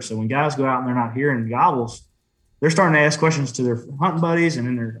gobbles heard. So when guys go out and they're not hearing gobbles, they're starting to ask questions to their hunting buddies and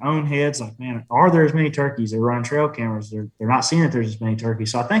in their own heads, like, man, are there as many turkeys? They're running trail cameras. They're not seeing that there's as many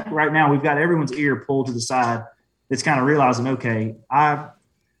turkeys. So I think right now we've got everyone's ear pulled to the side that's kind of realizing, okay, I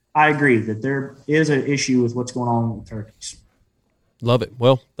agree that there is an issue with what's going on with turkeys. Love it.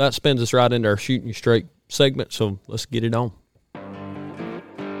 Well, that spins us right into our Shooting You Straight segment, so let's get it on.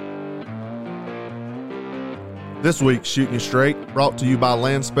 This week's Shooting You Straight brought to you by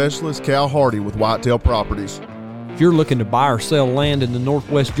land specialist Cal Hardy with Whitetail Properties. If you're looking to buy or sell land in the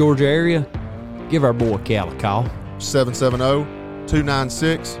Northwest Georgia area, give our boy Cal a call.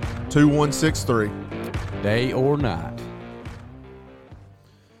 770-296-2163. Day or night.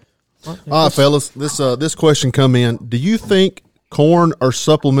 All right, fellas, this question come in. Do you think corn or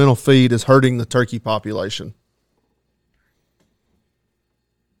supplemental feed is hurting the turkey population?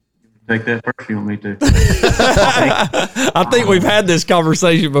 Take that first. You want me to? I think we've had this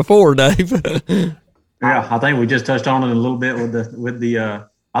conversation before, Dave. Yeah, I think we just touched on it a little bit with the.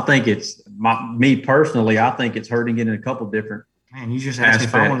 I think me personally. I think it's hurting it in a couple different. Man, you just asked me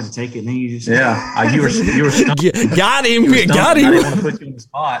if I wanted to take it, and then you just you were got him. I didn't want to put you on the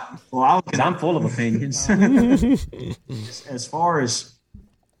spot. Well, because I'm full of opinions. As far as,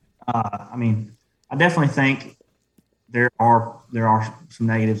 I definitely think there are some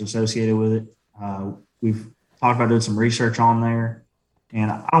negatives associated with it. We've talked about doing some research on there. And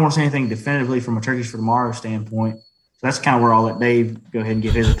I don't want to say anything definitively from a Turkeys for Tomorrow standpoint. So that's kind of where I'll let Dave go ahead and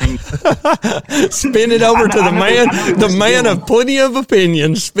give his opinion. Spin it over to the man of plenty of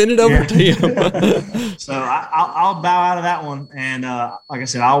opinions. Spin it over to him. So I'll bow out of that one. And like I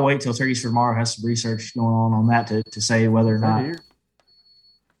said, I'll wait till Turkeys for Tomorrow has some research going on that to say whether or not.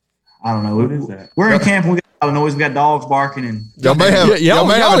 I don't know. What is that? We're in camp. We got lot of noise. We got dogs barking and Y'all may have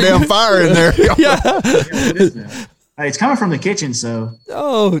a damn fire in there. Hey, it's coming from the kitchen, so.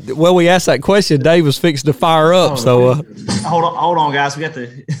 Oh, well, we asked that question. Dave was fixing to fire up, so. Hold on, guys. We got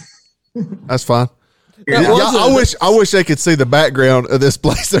the. That's fine. I wish they could see the background of this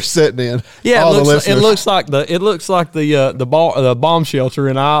place they're sitting in. Yeah, it looks like the bomb shelter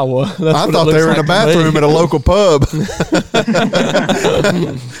in Iowa. I thought they were in a bathroom at a local pub.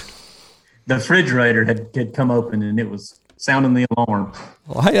 The refrigerator had come open and it was sounding the alarm.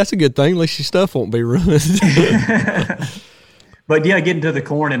 Well, hey, that's a good thing. At least your stuff won't be ruined. But yeah, getting to the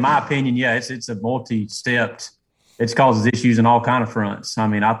corn, in my opinion, yeah, it's a multi-stepped. It causes issues in all kind of fronts. I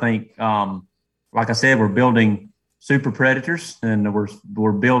mean, I think, like I said, we're building super predators and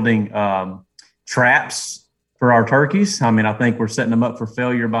we're building traps for our turkeys. I mean, I think we're setting them up for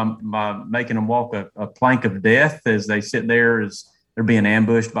failure by making them walk a plank of death as they sit there as they're being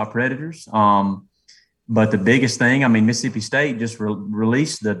ambushed by predators. But the biggest thing, I mean, Mississippi State just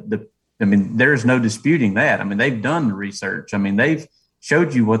released I mean, there's no disputing that. I mean, they've done the research. I mean, they've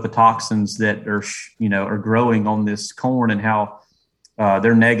showed you what the toxins that are growing on this corn and how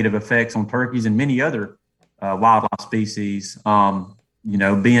their negative effects on turkeys and many other wildlife species.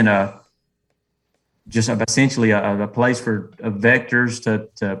 Being essentially a place for vectors to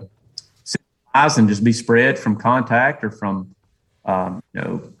synthesize and just be spread from contact or from a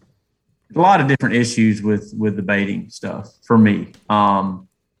lot of different issues with the baiting stuff for me. I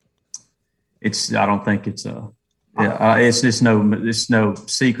don't think it's no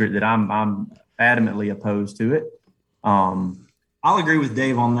secret that I'm adamantly opposed to it. I'll agree with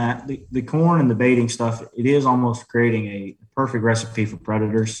Dave on that. The corn and the baiting stuff, it is almost creating a perfect recipe for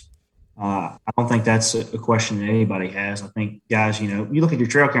predators. I don't think that's a question that anybody has. I think, guys, you look at your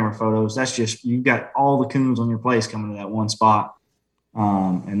trail camera photos, that's just, you've got all the coons on your place coming to that one spot.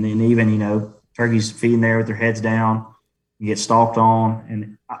 And then even, turkeys feeding there with their heads down, you get stalked on.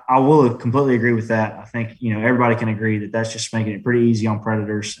 And I will completely agree with that. I think, everybody can agree that that's just making it pretty easy on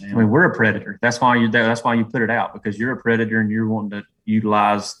predators. And, I mean, we're a predator. That's why you put it out, because you're a predator and you're wanting to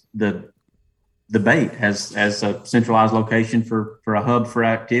utilize the bait as a centralized location for a hub for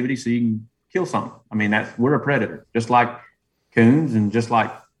activity so you can kill something. I mean, we're a predator, just like coons and just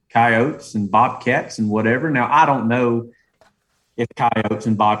like coyotes and bobcats and whatever. Now, I don't know if coyotes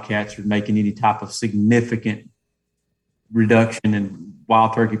and bobcats are making any type of significant reduction in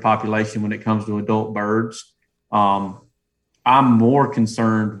wild turkey population when it comes to adult birds. I'm more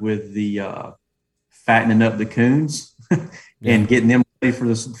concerned with the fattening up the coons and getting them ready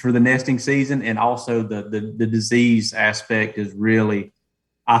for the nesting season, and also the disease aspect is really.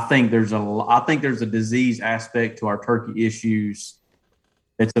 I think there's a disease aspect to our turkey issues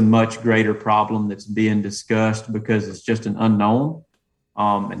that's a much greater problem that's being discussed because it's just an unknown.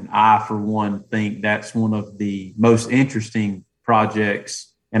 And I, for one, think that's one of the most interesting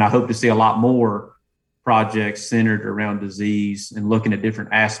projects. And I hope to see a lot more projects centered around disease and looking at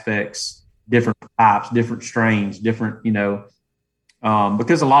different aspects, different types, different strains, different,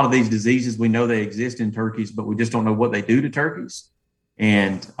 because a lot of these diseases, we know they exist in turkeys, but we just don't know what they do to turkeys.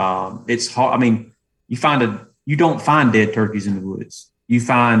 And it's hard. I mean, you don't find dead turkeys in the woods. You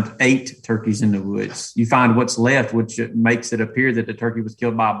find 8 turkeys in the woods. You find what's left, which makes it appear that the turkey was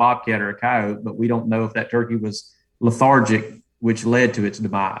killed by a bobcat or a coyote, but we don't know if that turkey was lethargic, which led to its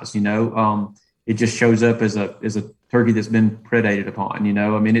demise. It just shows up as a turkey that's been predated upon.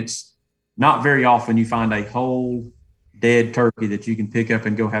 I mean, it's not very often you find a whole dead turkey that you can pick up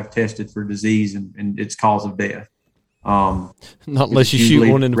and go have tested for disease and its cause of death. Not unless you shoot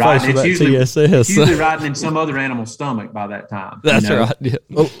one in the face with that TSS. It's usually riding in some other animal's stomach by that time. That's right. Yeah.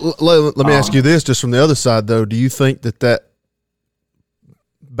 Well, let me ask you this, just from the other side, though. Do you think that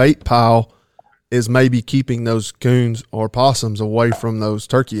bait pile is maybe keeping those coons or possums away from those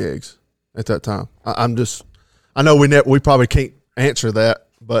turkey eggs at that time? I know we probably can't answer that,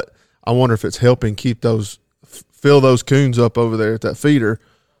 but I wonder if it's helping fill those coons up over there at that feeder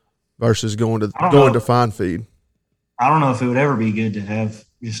versus going to find feed. I don't know if it would ever be good to have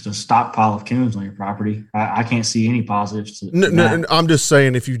just a stockpile of coons on your property. I can't see any positives to that. No, I'm just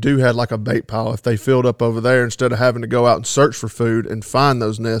saying if you do have like a bait pile, if they filled up over there instead of having to go out and search for food and find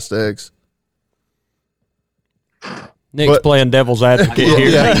those nest eggs. Nick's playing devil's advocate here.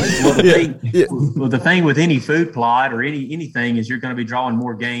 Yeah. Well, the thing with any food plot or anything is you're going to be drawing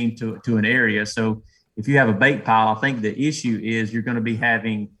more game to an area. So if you have a bait pile, I think the issue is you're going to be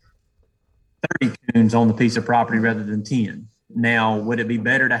having 30 coons on the piece of property rather than 10. Now, would it be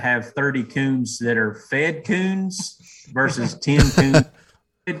better to have 30 coons that are fed coons versus 10 coons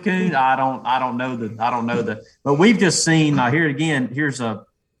fed coons? I don't know that. But we've just seen, here again, here's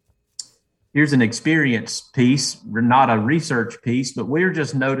here's an experience piece, not a research piece, but we're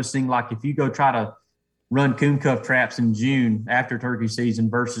just noticing, like, if you go try to run coon cuff traps in June after turkey season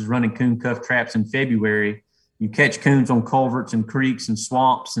versus running coon cuff traps in February, you catch coons on culverts and creeks and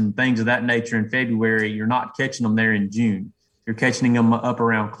swamps and things of that nature in February. You're not catching them there in June. You're catching them up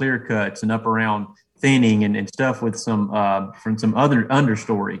around clear cuts and up around thinning and stuff with some from some other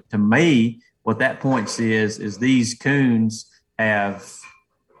understory. To me, what that points is these coons have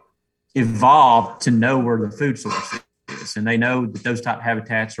evolved to know where the food source is, and they know that those type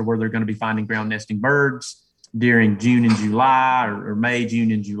habitats are where they're going to be finding ground nesting birds during June and July, or May,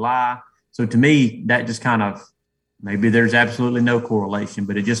 June, and July. So to me, that just kind of, maybe there's absolutely no correlation,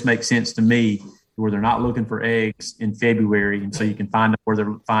 but it just makes sense to me where they're not looking for eggs in February, and so you can find where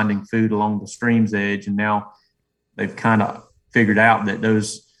they're finding food along the stream's edge. And now they've kind of figured out that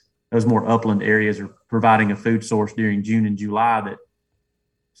those more upland areas are providing a food source during June and July that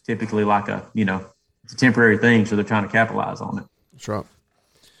is typically like it's a temporary thing, so they're trying to capitalize on it. That's right.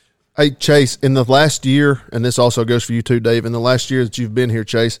 Hey, Chase, in the last year, and this also goes for you too, Dave, in the last year that you've been here,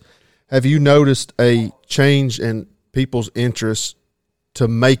 Chase, have you noticed a change in people's interest to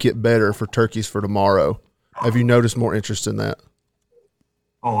make it better for turkeys for tomorrow? Have you noticed more interest in that?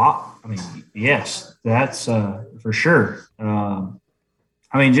 Oh, I mean, yes, that's for sure.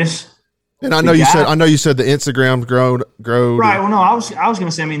 Just. And I know you said the Instagram grow. Right. Well, no, I was going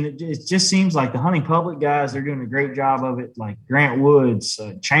to say, I mean, it just seems like the hunting public guys, they're doing a great job of it. Like Grant Woods,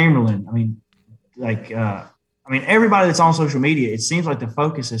 Chamberlain. Everybody that's on social media, it seems like the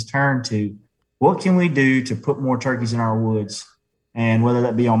focus has turned to what can we do to put more turkeys in our woods? And whether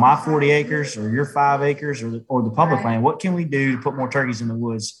that be on my 40 acres or your 5 acres or the public land, what can we do to put more turkeys in the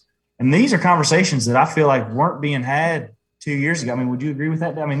woods? And these are conversations that I feel like weren't being had 2 years ago. I mean, would you agree with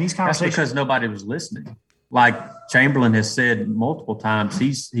that? I mean, these conversations. That's because nobody was listening. Like Chamberlain has said multiple times,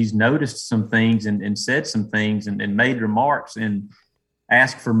 he's noticed some things and said some things and made remarks and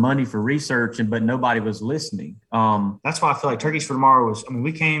asked for money for research, but nobody was listening. That's why I feel like Turkeys for Tomorrow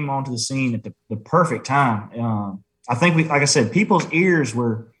we came onto the scene at the perfect time. I think like I said, people's ears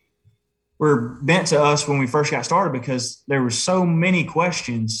were bent to us when we first got started because there were so many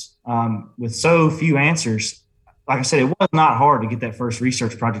questions with so few answers. Like I said, it was not hard to get that first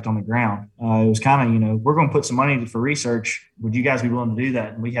research project on the ground. It was kind of, we're going to put some money for research. Would you guys be willing to do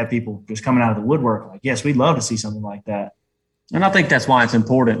that? And we had people just coming out of the woodwork like, yes, we'd love to see something like that. And I think that's why it's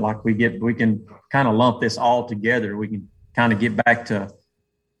important. Like we can kind of lump this all together. We can kind of get back to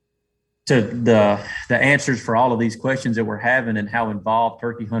the answers for all of these questions that we're having and how involved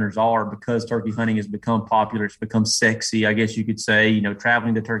turkey hunters are because turkey hunting has become popular. It's become sexy, I guess you could say.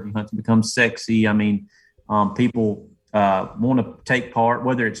 Traveling to turkey hunts becomes sexy. I mean, people want to take part,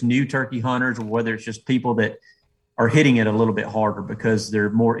 whether it's new turkey hunters or whether it's just people that are hitting it a little bit harder because they're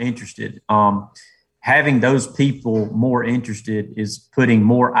more interested. Having those people more interested is putting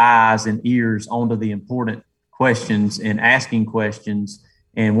more eyes and ears onto the important questions and asking questions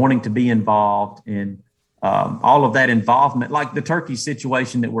and wanting to be involved in all of that involvement. Like the turkey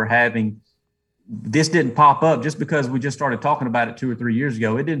situation that we're having, this didn't pop up just because we just started talking about it 2 or 3 years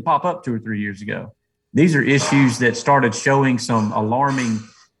ago. It didn't pop up 2 or 3 years ago. These are issues that started showing some alarming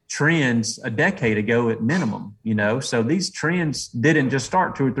trends a decade ago at minimum, so these trends didn't just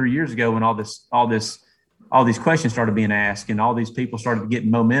start 2 or 3 years ago when all these questions started being asked and all these people started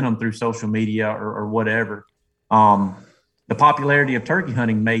getting momentum through social media or whatever. The popularity of turkey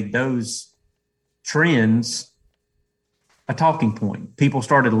hunting made those trends a talking point. People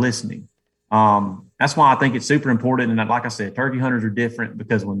started listening. That's why I think it's super important. And like I said, turkey hunters are different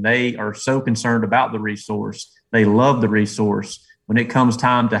because when they are so concerned about the resource, they love the resource. When it comes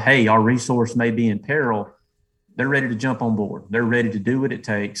time to, hey, our resource may be in peril, they're ready to jump on board. They're ready to do what it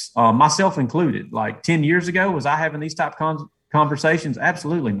takes, myself included. Like 10 years ago, was I having these type conversations?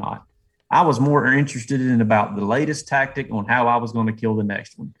 Absolutely not. I was more interested in about the latest tactic on how I was going to kill the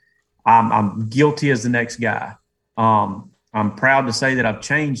next one. I'm guilty as the next guy. I'm proud to say that I've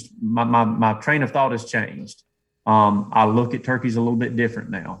changed. My train of thought has changed. I look at turkeys a little bit different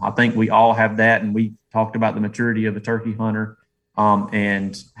now. I think we all have that. And we talked about the maturity of a turkey hunter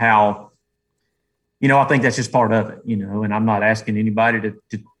and how, I think that's just part of it, and I'm not asking anybody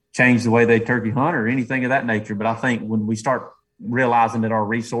to change the way they turkey hunt or anything of that nature. But I think when we start realizing that our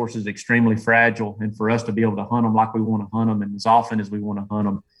resource is extremely fragile and for us to be able to hunt them like we want to hunt them and as often as we want to hunt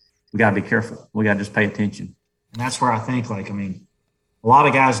them, we got to be careful. We got to just pay attention. And that's where I think, a lot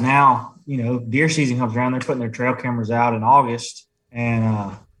of guys now, deer season comes around, they're putting their trail cameras out in August.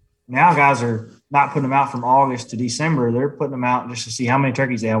 And now guys are not putting them out from August to December. They're putting them out just to see how many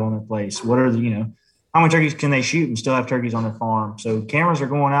turkeys they have on their place. What are how many turkeys can they shoot and still have turkeys on their farm? So cameras are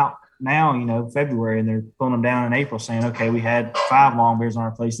going out now, February, and they're pulling them down in April saying, okay, we had 5 long bears on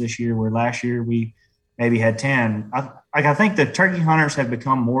our place this year, where last year we maybe had 10. I think the turkey hunters have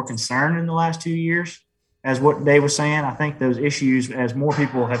become more concerned in the last 2 years, as what Dave was saying. I think those issues, as more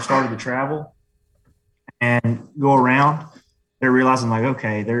people have started to travel and go around, they're realizing like,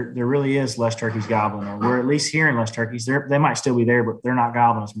 okay, there really is less turkeys gobbling, or we're at least hearing less turkeys. They might still be there, but they're not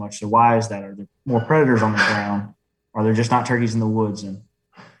gobbling as much. So why is that? Are there more predators on the ground? Or they're just not turkeys in the woods? And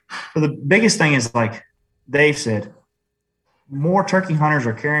so the biggest thing is, like Dave said, more turkey hunters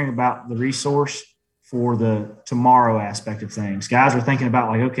are caring about the resource for the tomorrow aspect of things. Guys are thinking about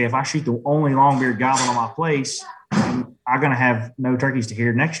like, okay, if I shoot the only long-beard goblin on my place, am I going to have no turkeys to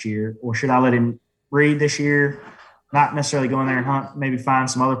hear next year? Or should I let him breed this year? Not necessarily go in there and hunt, maybe find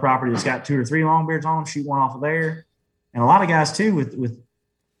some other property that's got 2 or 3 long-beards on them, shoot one off of there. And a lot of guys too, with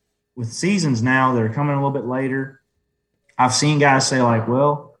seasons now that are coming a little bit later, I've seen guys say like,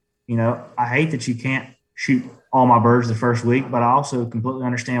 well, I hate that you can't shoot all my birds the first week, but I also completely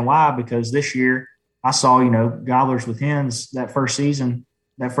understand why, because this year I saw, gobblers with hens that first week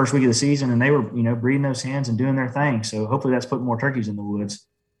of the season, and they were, breeding those hens and doing their thing. So hopefully that's putting more turkeys in the woods.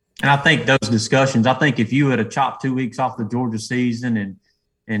 And I think those discussions, if you had a chopped 2 weeks off the Georgia season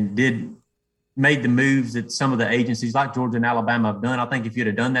and made the moves that some of the agencies like Georgia and Alabama have done, I think if you'd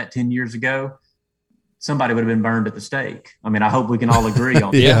have done that 10 years ago, somebody would have been burned at the stake. I hope we can all agree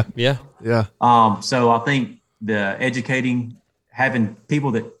on that. Yeah. So I think the educating, having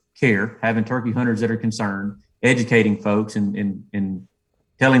people that care, having turkey hunters that are concerned, educating folks and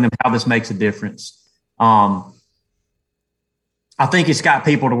telling them how this makes a difference. I think it's got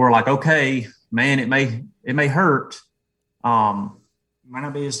people to where like, okay, man, it may hurt. Might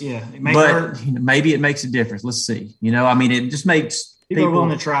not be as, it may but hurt. Maybe it makes a difference. Let's see. It just makes people are willing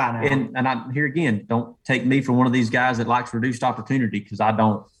to try now. And I here again, don't take me for one of these guys that likes reduced opportunity, because I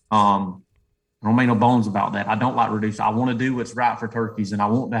don't make no bones about that. I don't like reduced. I want to do what's right for turkeys, and I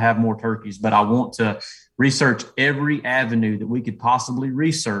want to have more turkeys, but I want to research every avenue that we could possibly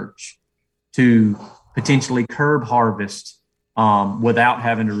research to potentially curb harvest without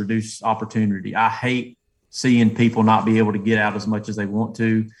having to reduce opportunity. I hate seeing people not be able to get out as much as they want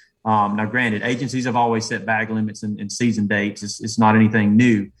to. Now, granted, agencies have always set bag limits and season dates. It's not anything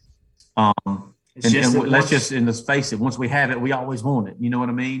new. Let's face it, once we have it, we always want it. You know what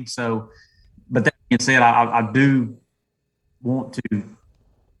I mean? So, but that being said, I do want to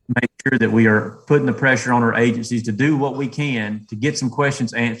make sure that we are putting the pressure on our agencies to do what we can to get some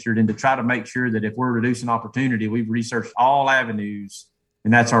questions answered, and to try to make sure that if we're reducing opportunity, we've researched all avenues,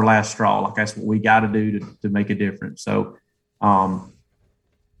 and that's our last straw. Like, that's what we got to do to make a difference. So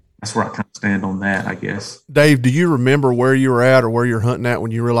that's where I kind of stand on that, I guess. Dave, do you remember where you were at or where you're hunting at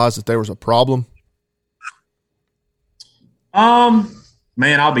when you realized that there was a problem?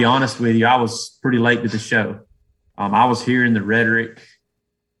 Man, I'll be honest with you. I was pretty late to the show. I was hearing the rhetoric,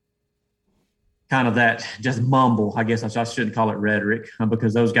 kind of that just mumble. I guess I shouldn't call it rhetoric,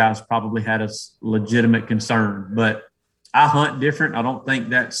 because those guys probably had a legitimate concern. But I hunt different. I don't think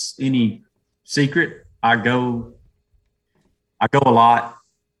that's any secret. I go a lot.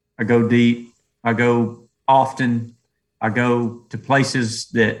 I go deep. I go often. I go to places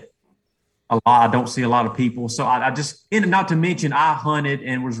that I don't see a lot of people. So I just, not to mention, I hunted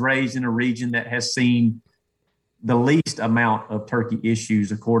and was raised in a region that has seen the least amount of turkey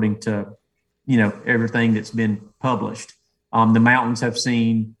issues according to, everything that's been published. The mountains have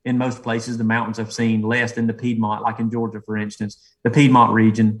seen, in most places, the mountains have seen less than the Piedmont, like in Georgia, for instance. The Piedmont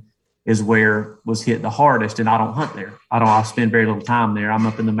region is where was hit the hardest, and I don't hunt there. I spend very little time there. I'm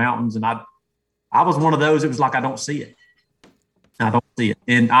up in the mountains, and I was one of those. It was like, I don't see it. I don't see it.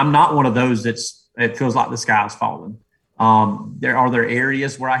 And I'm not one of those it feels like the sky's falling. There are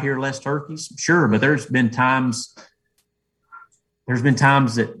areas where I hear less turkeys? Sure. But there's been times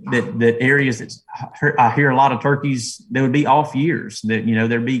that areas that I hear a lot of turkeys, there would be off years that,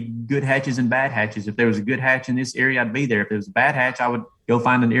 there'd be good hatches and bad hatches. If there was a good hatch in this area, I'd be there. If there was a bad hatch, I would go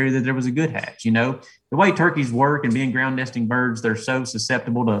find an area that there was a good hatch. The way turkeys work, and being ground nesting birds, they're so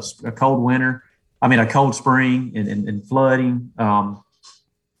susceptible to a cold winter. A cold spring and flooding. I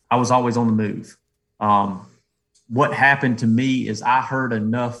was always on the move. What happened to me is I heard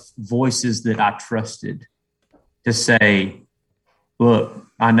enough voices that I trusted to say, look,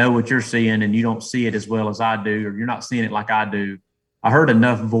 I know what you're seeing and you don't see it as well as I do, or you're not seeing it like I do. I heard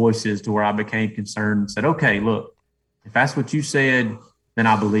enough voices to where I became concerned and said, okay, look, if that's what you said, then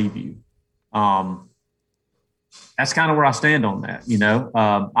I believe you. That's kind of where I stand on that.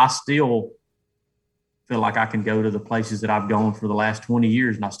 I still feel like I can go to the places that I've gone for the last 20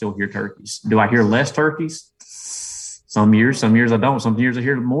 years and I still hear turkeys. Do I hear less turkeys? Some years I don't. Some years I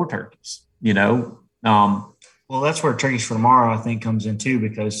hear more turkeys, Well, that's where Turkeys for Tomorrow, I think, comes in too,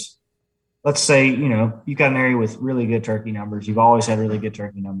 because let's say, you've got an area with really good turkey numbers. You've always had really good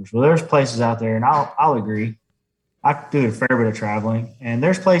turkey numbers. Well, there's places out there, and I'll agree. I do a fair bit of traveling, and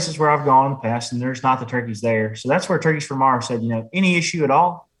there's places where I've gone in the past and there's not the turkeys there. So that's where Turkeys for Tomorrow said, any issue at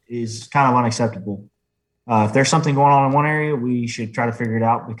all is kind of unacceptable. If there's something going on in one area, we should try to figure it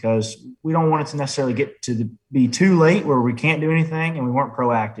out, because we don't want it to necessarily get to be too late where we can't do anything and we weren't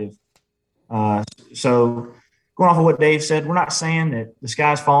proactive. So going off of what Dave said, we're not saying that the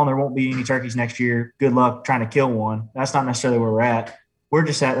sky's falling, there won't be any turkeys next year. Good luck trying to kill one. That's not necessarily where we're at. We're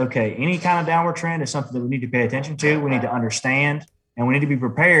just at, okay, any kind of downward trend is something that we need to pay attention to. We need to understand, and we need to be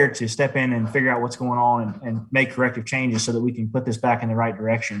prepared to step in and figure out what's going on and make corrective changes so that we can put this back in the right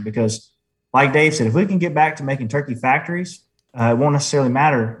direction. Because like Dave said, if we can get back to making turkey factories, it won't necessarily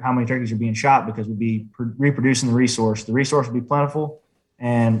matter how many turkeys are being shot, because we'll be reproducing the resource. The resource will be plentiful,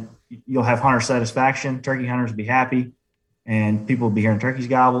 and you'll have hunter satisfaction. Turkey hunters will be happy, and people will be hearing turkeys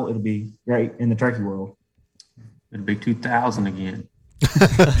gobble. It'll be great in the turkey world. It'll be 2000 again.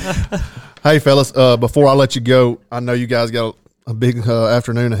 Hey, fellas, before I let you go, I know you guys got a big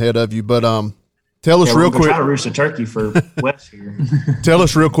afternoon ahead of you, but tell us real quick. Try to roost a turkey for Wes here. Tell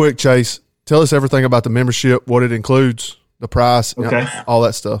us real quick, Chase. Tell us everything about the membership, what it includes, the price, okay, all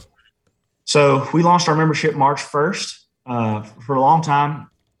that stuff. So we launched our membership March 1st. For a long time,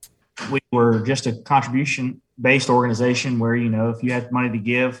 we were just a contribution-based organization where, if you had money to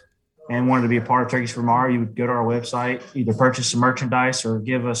give and wanted to be a part of Turkeys for Tomorrow, you would go to our website, either purchase some merchandise or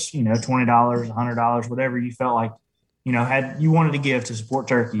give us, $20, $100, whatever you felt like, you wanted to give to support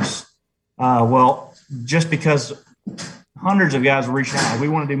turkeys. Well, just because hundreds of guys were reaching out, we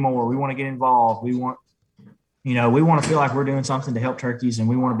want to do more. We want to get involved. We want to feel like we're doing something to help turkeys, and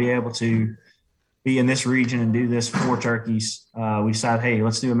we want to be able to be in this region and do this for turkeys. We decided, hey,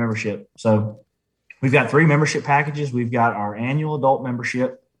 let's do a membership. So we've got 3 membership packages. We've got our annual adult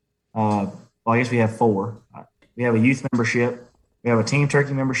membership. I guess we have 4. We have a youth membership, we have a team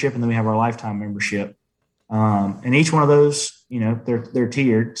turkey membership, and then we have our lifetime membership. And each one of those, they're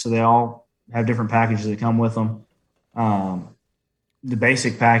tiered, so they all have different packages that come with them. The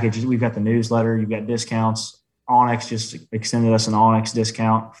basic package, we've got the newsletter, you've got discounts. Onyx just extended us an Onyx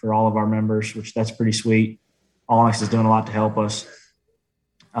discount for all of our members, which that's pretty sweet. Onyx is doing a lot to help us.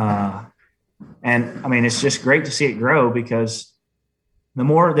 And I mean, it's just great to see it grow, because the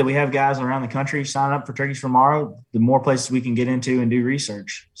more that we have guys around the country sign up for Turkeys for Tomorrow, the more places we can get into and do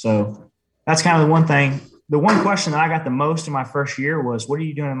research. So that's kind of the one thing. The one question that I got the most in my first year was, what are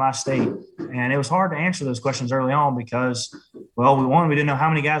you doing in my state? And it was hard to answer those questions early on, because, well, we didn't know how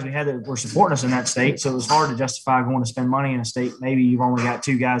many guys we had that were supporting us in that state. So it was hard to justify going to spend money in a state. Maybe you've only got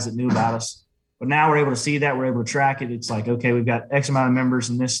 2 guys that knew about us. But now we're able to see that. We're able to track it. It's like, okay, we've got X amount of members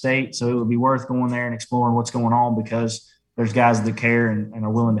in this state, so it would be worth going there and exploring what's going on, because there's guys that care and are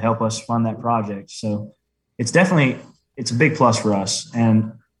willing to help us fund that project. So it's a big plus for us.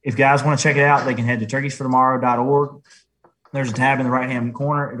 And if guys want to check it out, they can head to turkeysfortomorrow.org. There's a tab in the right-hand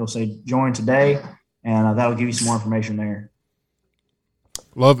corner. It'll say join today, and that'll give you some more information there.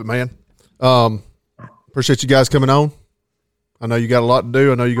 Love it, man. Appreciate you guys coming on. I know you got a lot to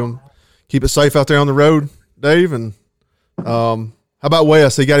do. I know you're going to keep it safe out there on the road, Dave. And how about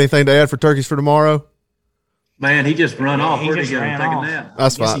Wes? He got anything to add for Turkeys for Tomorrow? Man, he just run off. Where'd he go? Take a nap.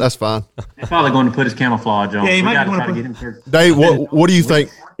 That's fine. That's fine. He's probably going to put his camouflage on. Yeah, we got to try to get him through. Dave, what do you think?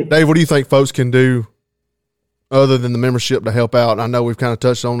 Dave, what do you think folks can do other than the membership to help out? I know we've kind of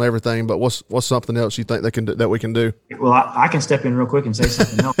touched on everything, but what's something else you think that we can do? Well, I can step in real quick and say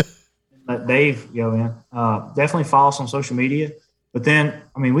something else. Let Dave go in. Definitely follow us on social media. But then,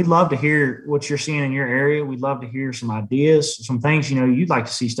 I mean, we'd love to hear what you're seeing in your area. We'd love to hear some ideas, some things, you'd like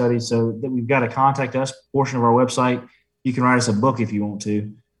to see studied. So that we've got a contact us portion of our website. You can write us a book if you want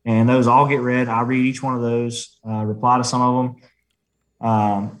to. And those all get read. I read each one of those, reply to some of them.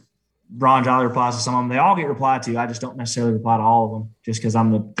 Ron Jolly replies to some of them. They all get replied to. I just don't necessarily reply to all of them just because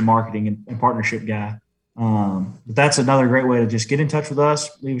I'm the marketing and partnership guy. But that's another great way to just get in touch with us.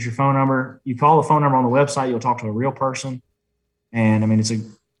 Leave us your phone number. You call the phone number on the website, you'll talk to a real person. And I mean,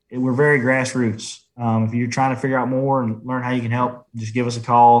 we're very grassroots. If you're trying to figure out more and learn how you can help, just give us a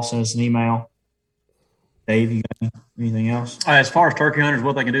call, send us an email. Dave, you got anything else? As far as turkey hunters,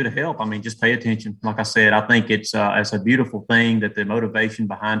 what they can do to help, I mean, just pay attention. Like I said, I think it's a beautiful thing that the motivation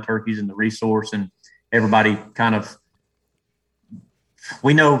behind turkeys and the resource and everybody kind of,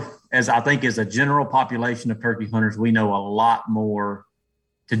 we know, as a general population of turkey hunters, we know a lot more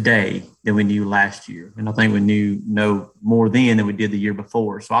today than we knew last year. And I think we know more then than we did the year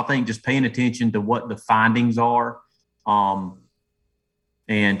before. So I think just paying attention to what the findings are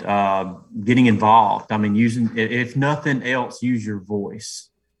Getting involved. I mean, if nothing else, use your voice.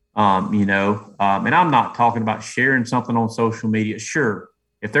 And I'm not talking about sharing something on social media. Sure,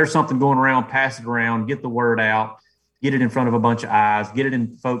 if there's something going around, pass it around, get the word out, get it in front of a bunch of eyes, get it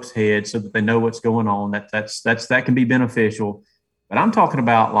in folks' heads so that they know what's going on. That can be beneficial. But I'm talking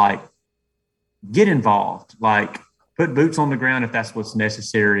about like get involved, like put boots on the ground if that's what's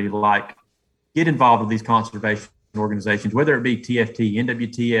necessary. Like get involved with these conservation organizations, whether it be TFT,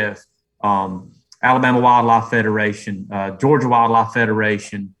 NWTF, Alabama Wildlife Federation, Georgia Wildlife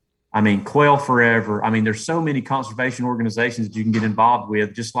Federation. I mean, Quail Forever. I mean, there's so many conservation organizations that you can get involved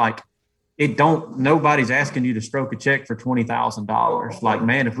with. Just like nobody's asking you to stroke a check for $20,000. Like,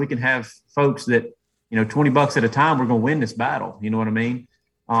 man, if we can have folks that, $20 at a time, we're going to win this battle. You know what I mean?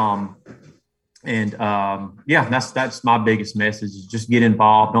 That's my biggest message is just get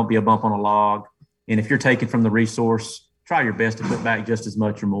involved. Don't be a bump on a log. And if you're taking from the resource, try your best to put back just as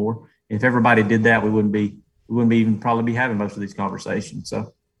much or more. And if everybody did that, we wouldn't be even probably be having most of these conversations.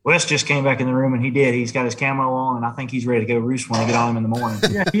 So Wes just came back in the room and he's got his camo on and I think he's ready to go roost when I get on him in the morning.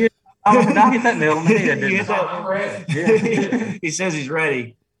 Yeah, he is. I hit that nail on the head. I'm ready. Yeah. He says he's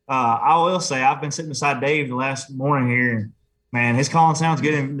ready. I will say I've been sitting beside Dave the last morning here and man, his calling sounds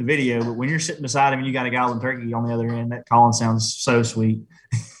good in the video, but when you're sitting beside him and you got a gobbling turkey on the other end, that calling sounds so sweet.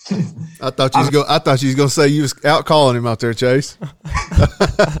 I thought you was gonna say you was out calling him out there, Chase.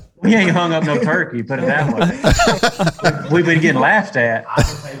 We ain't hung up no turkey, put it that way. We've been getting laughed at.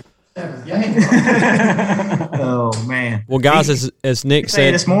 Oh man. Well, guys, as Nick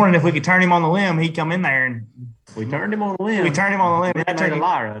said this morning, if we could turn him on the limb, he'd come in there and we turned him on the limb. That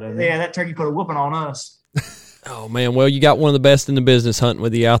turkey put a whooping on us. Oh, man. Well, you got one of the best in the business hunting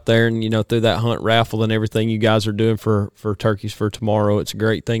with you out there. And, through that hunt raffle and everything you guys are doing for Turkeys for Tomorrow, it's a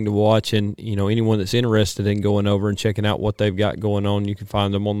great thing to watch. And, anyone that's interested in going over and checking out what they've got going on, you can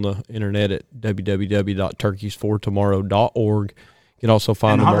find them on the internet at www.turkeysfortomorrow.org. You can also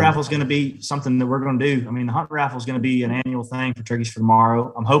find them. The hunt raffle is going to be something that we're going to do. I mean, the hunt raffle is going to be an annual thing for Turkeys for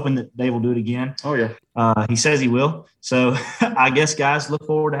Tomorrow. I'm hoping that Dave will do it again. Oh, yeah. He says he will. So I guess, guys, look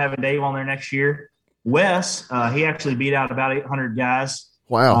forward to having Dave on there next year. Wes, he actually beat out about 800 guys.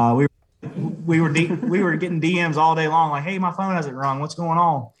 Wow. We were getting DMs all day long, like, "Hey, my phone has it wrong. What's going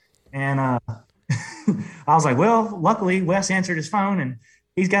on?" And I was like, "Well, luckily Wes answered his phone, and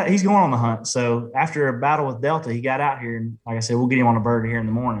he's going on the hunt." So after a battle with Delta, he got out here, and like I said, we'll get him on a bird here in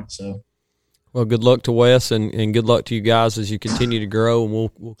the morning. So, well, good luck to Wes, and good luck to you guys as you continue to grow, and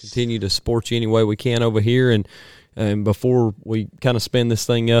we'll continue to support you any way we can over here. And before we kind of spin this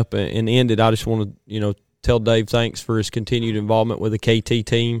thing up and end it, I just want to, tell Dave thanks for his continued involvement with the KT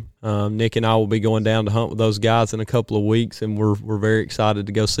team. Nick and I will be going down to hunt with those guys in a couple of weeks, and we're very excited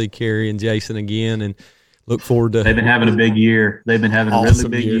to go see Kerry and Jason again and look forward to. They've been having a big year. They've been having a really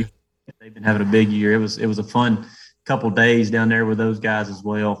big year. They've been having a big year. It was a fun couple of days down there with those guys as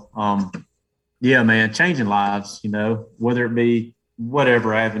well. Yeah, man, changing lives. Whether it be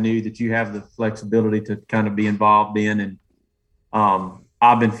whatever avenue that you have the flexibility to kind of be involved in. And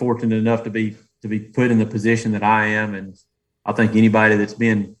I've been fortunate enough to be put in the position that I am. And I think anybody that's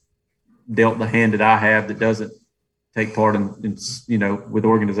been dealt the hand that I have that doesn't take part in with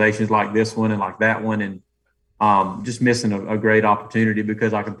organizations like this one and like that one, and just missing a great opportunity,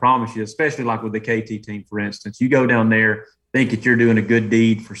 because I can promise you, especially like with the KT team, for instance, you go down there, think that you're doing a good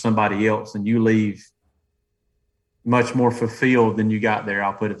deed for somebody else, and you leave much more fulfilled than you got there.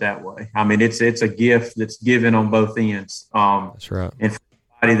 I'll put it that way. I mean, it's a gift that's given on both ends. That's right. And for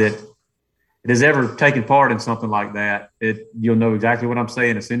anybody that has ever taken part in something like that, you'll know exactly what I'm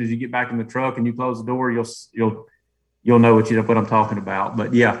saying. As soon as you get back in the truck and you close the door, you'll know what I'm talking about.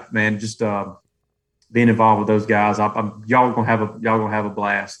 But yeah, man, just being involved with those guys, y'all gonna have a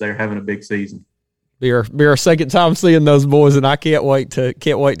blast. They're having a big season. Be our second time seeing those boys, and I can't wait to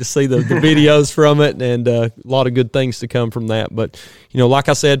see the videos from it, and a lot of good things to come from that. But like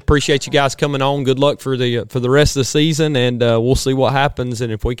I said, appreciate you guys coming on. Good luck for the rest of the season, and we'll see what happens.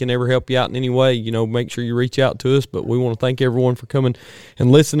 And if we can ever help you out in any way, make sure you reach out to us. But we want to thank everyone for coming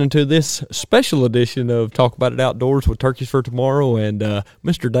and listening to this special edition of Talk About It Outdoors with Turkeys for Tomorrow. And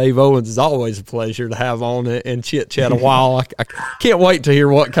Mr. Dave Owens is always a pleasure to have on and chit chat a while. I can't wait to hear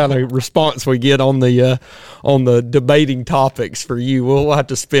what kind of response we get on the debating topics for you. We'll have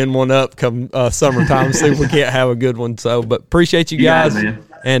to spin one up come summertime and see if we can't have a good one. So, but appreciate you guys,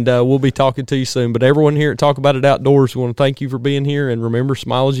 and we'll be talking to you soon. But everyone here at Talk About It Outdoors, we want to thank you for being here, and remember,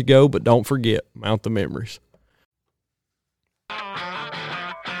 smile as you go, but don't forget, mount the memories.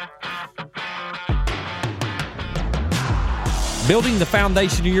 Building the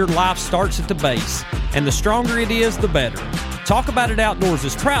foundation of your life starts at the base, and the stronger it is, the better. Talk About It Outdoors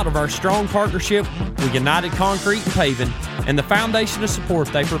is proud of our strong partnership with United Concrete and Paving and the foundation of support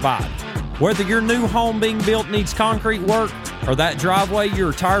they provide. Whether your new home being built needs concrete work or that driveway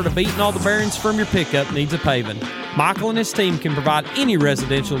you're tired of beating all the bearings from your pickup needs a paving, Michael and his team can provide any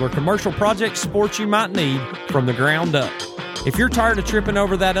residential or commercial project support you might need from the ground up. If you're tired of tripping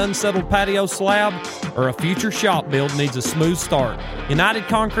over that unsettled patio slab or a future shop build needs a smooth start, United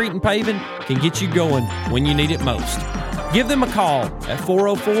Concrete and Paving can get you going when you need it most. Give them a call at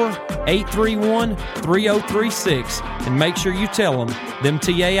 404-831-3036 and make sure you tell them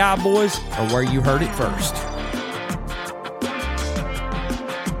TAI boys are where you heard it first.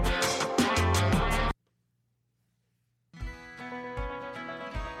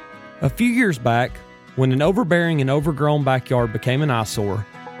 A few years back, when an overbearing and overgrown backyard became an eyesore,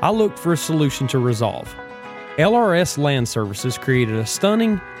 I looked for a solution to resolve. LRS Land Services created a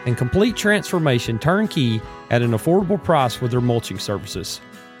stunning and complete transformation turnkey at an affordable price with their mulching services.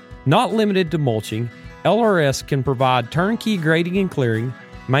 Not limited to mulching, LRS can provide turnkey grading and clearing,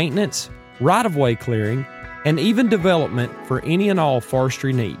 maintenance, right-of-way clearing, and even development for any and all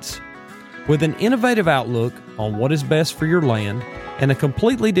forestry needs. With an innovative outlook on what is best for your land and a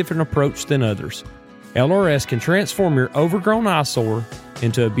completely different approach than others, LRS can transform your overgrown eyesore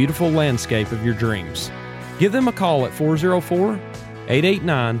into a beautiful landscape of your dreams. Give them a call at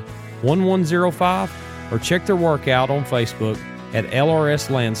 404-889-1105 or check their work out on Facebook at LRS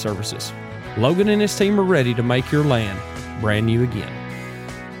Land Services. Logan and his team are ready to make your land brand new again.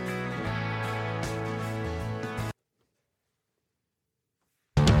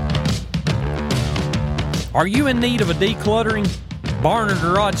 Are you in need of a decluttering barn or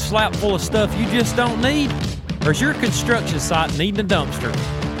garage slap full of stuff you just don't need? Or is your construction site needing a dumpster?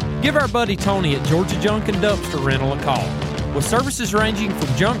 Give our buddy Tony at Georgia Junk and Dumpster Rental a call. With services ranging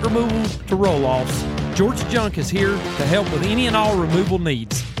from junk removal to roll-offs, Georgia Junk is here to help with any and all removal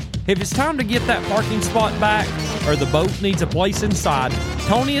needs. If it's time to get that parking spot back or the boat needs a place inside,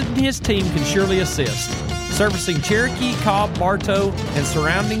 Tony and his team can surely assist. Servicing Cherokee, Cobb, Bartow, and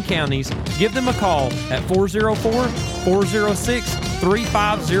surrounding counties, give them a call at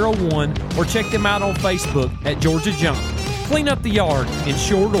 404-406-3501 or check them out on Facebook at Georgia Junk. Clean up the yard in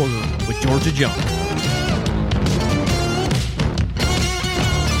short order with Georgia Junk.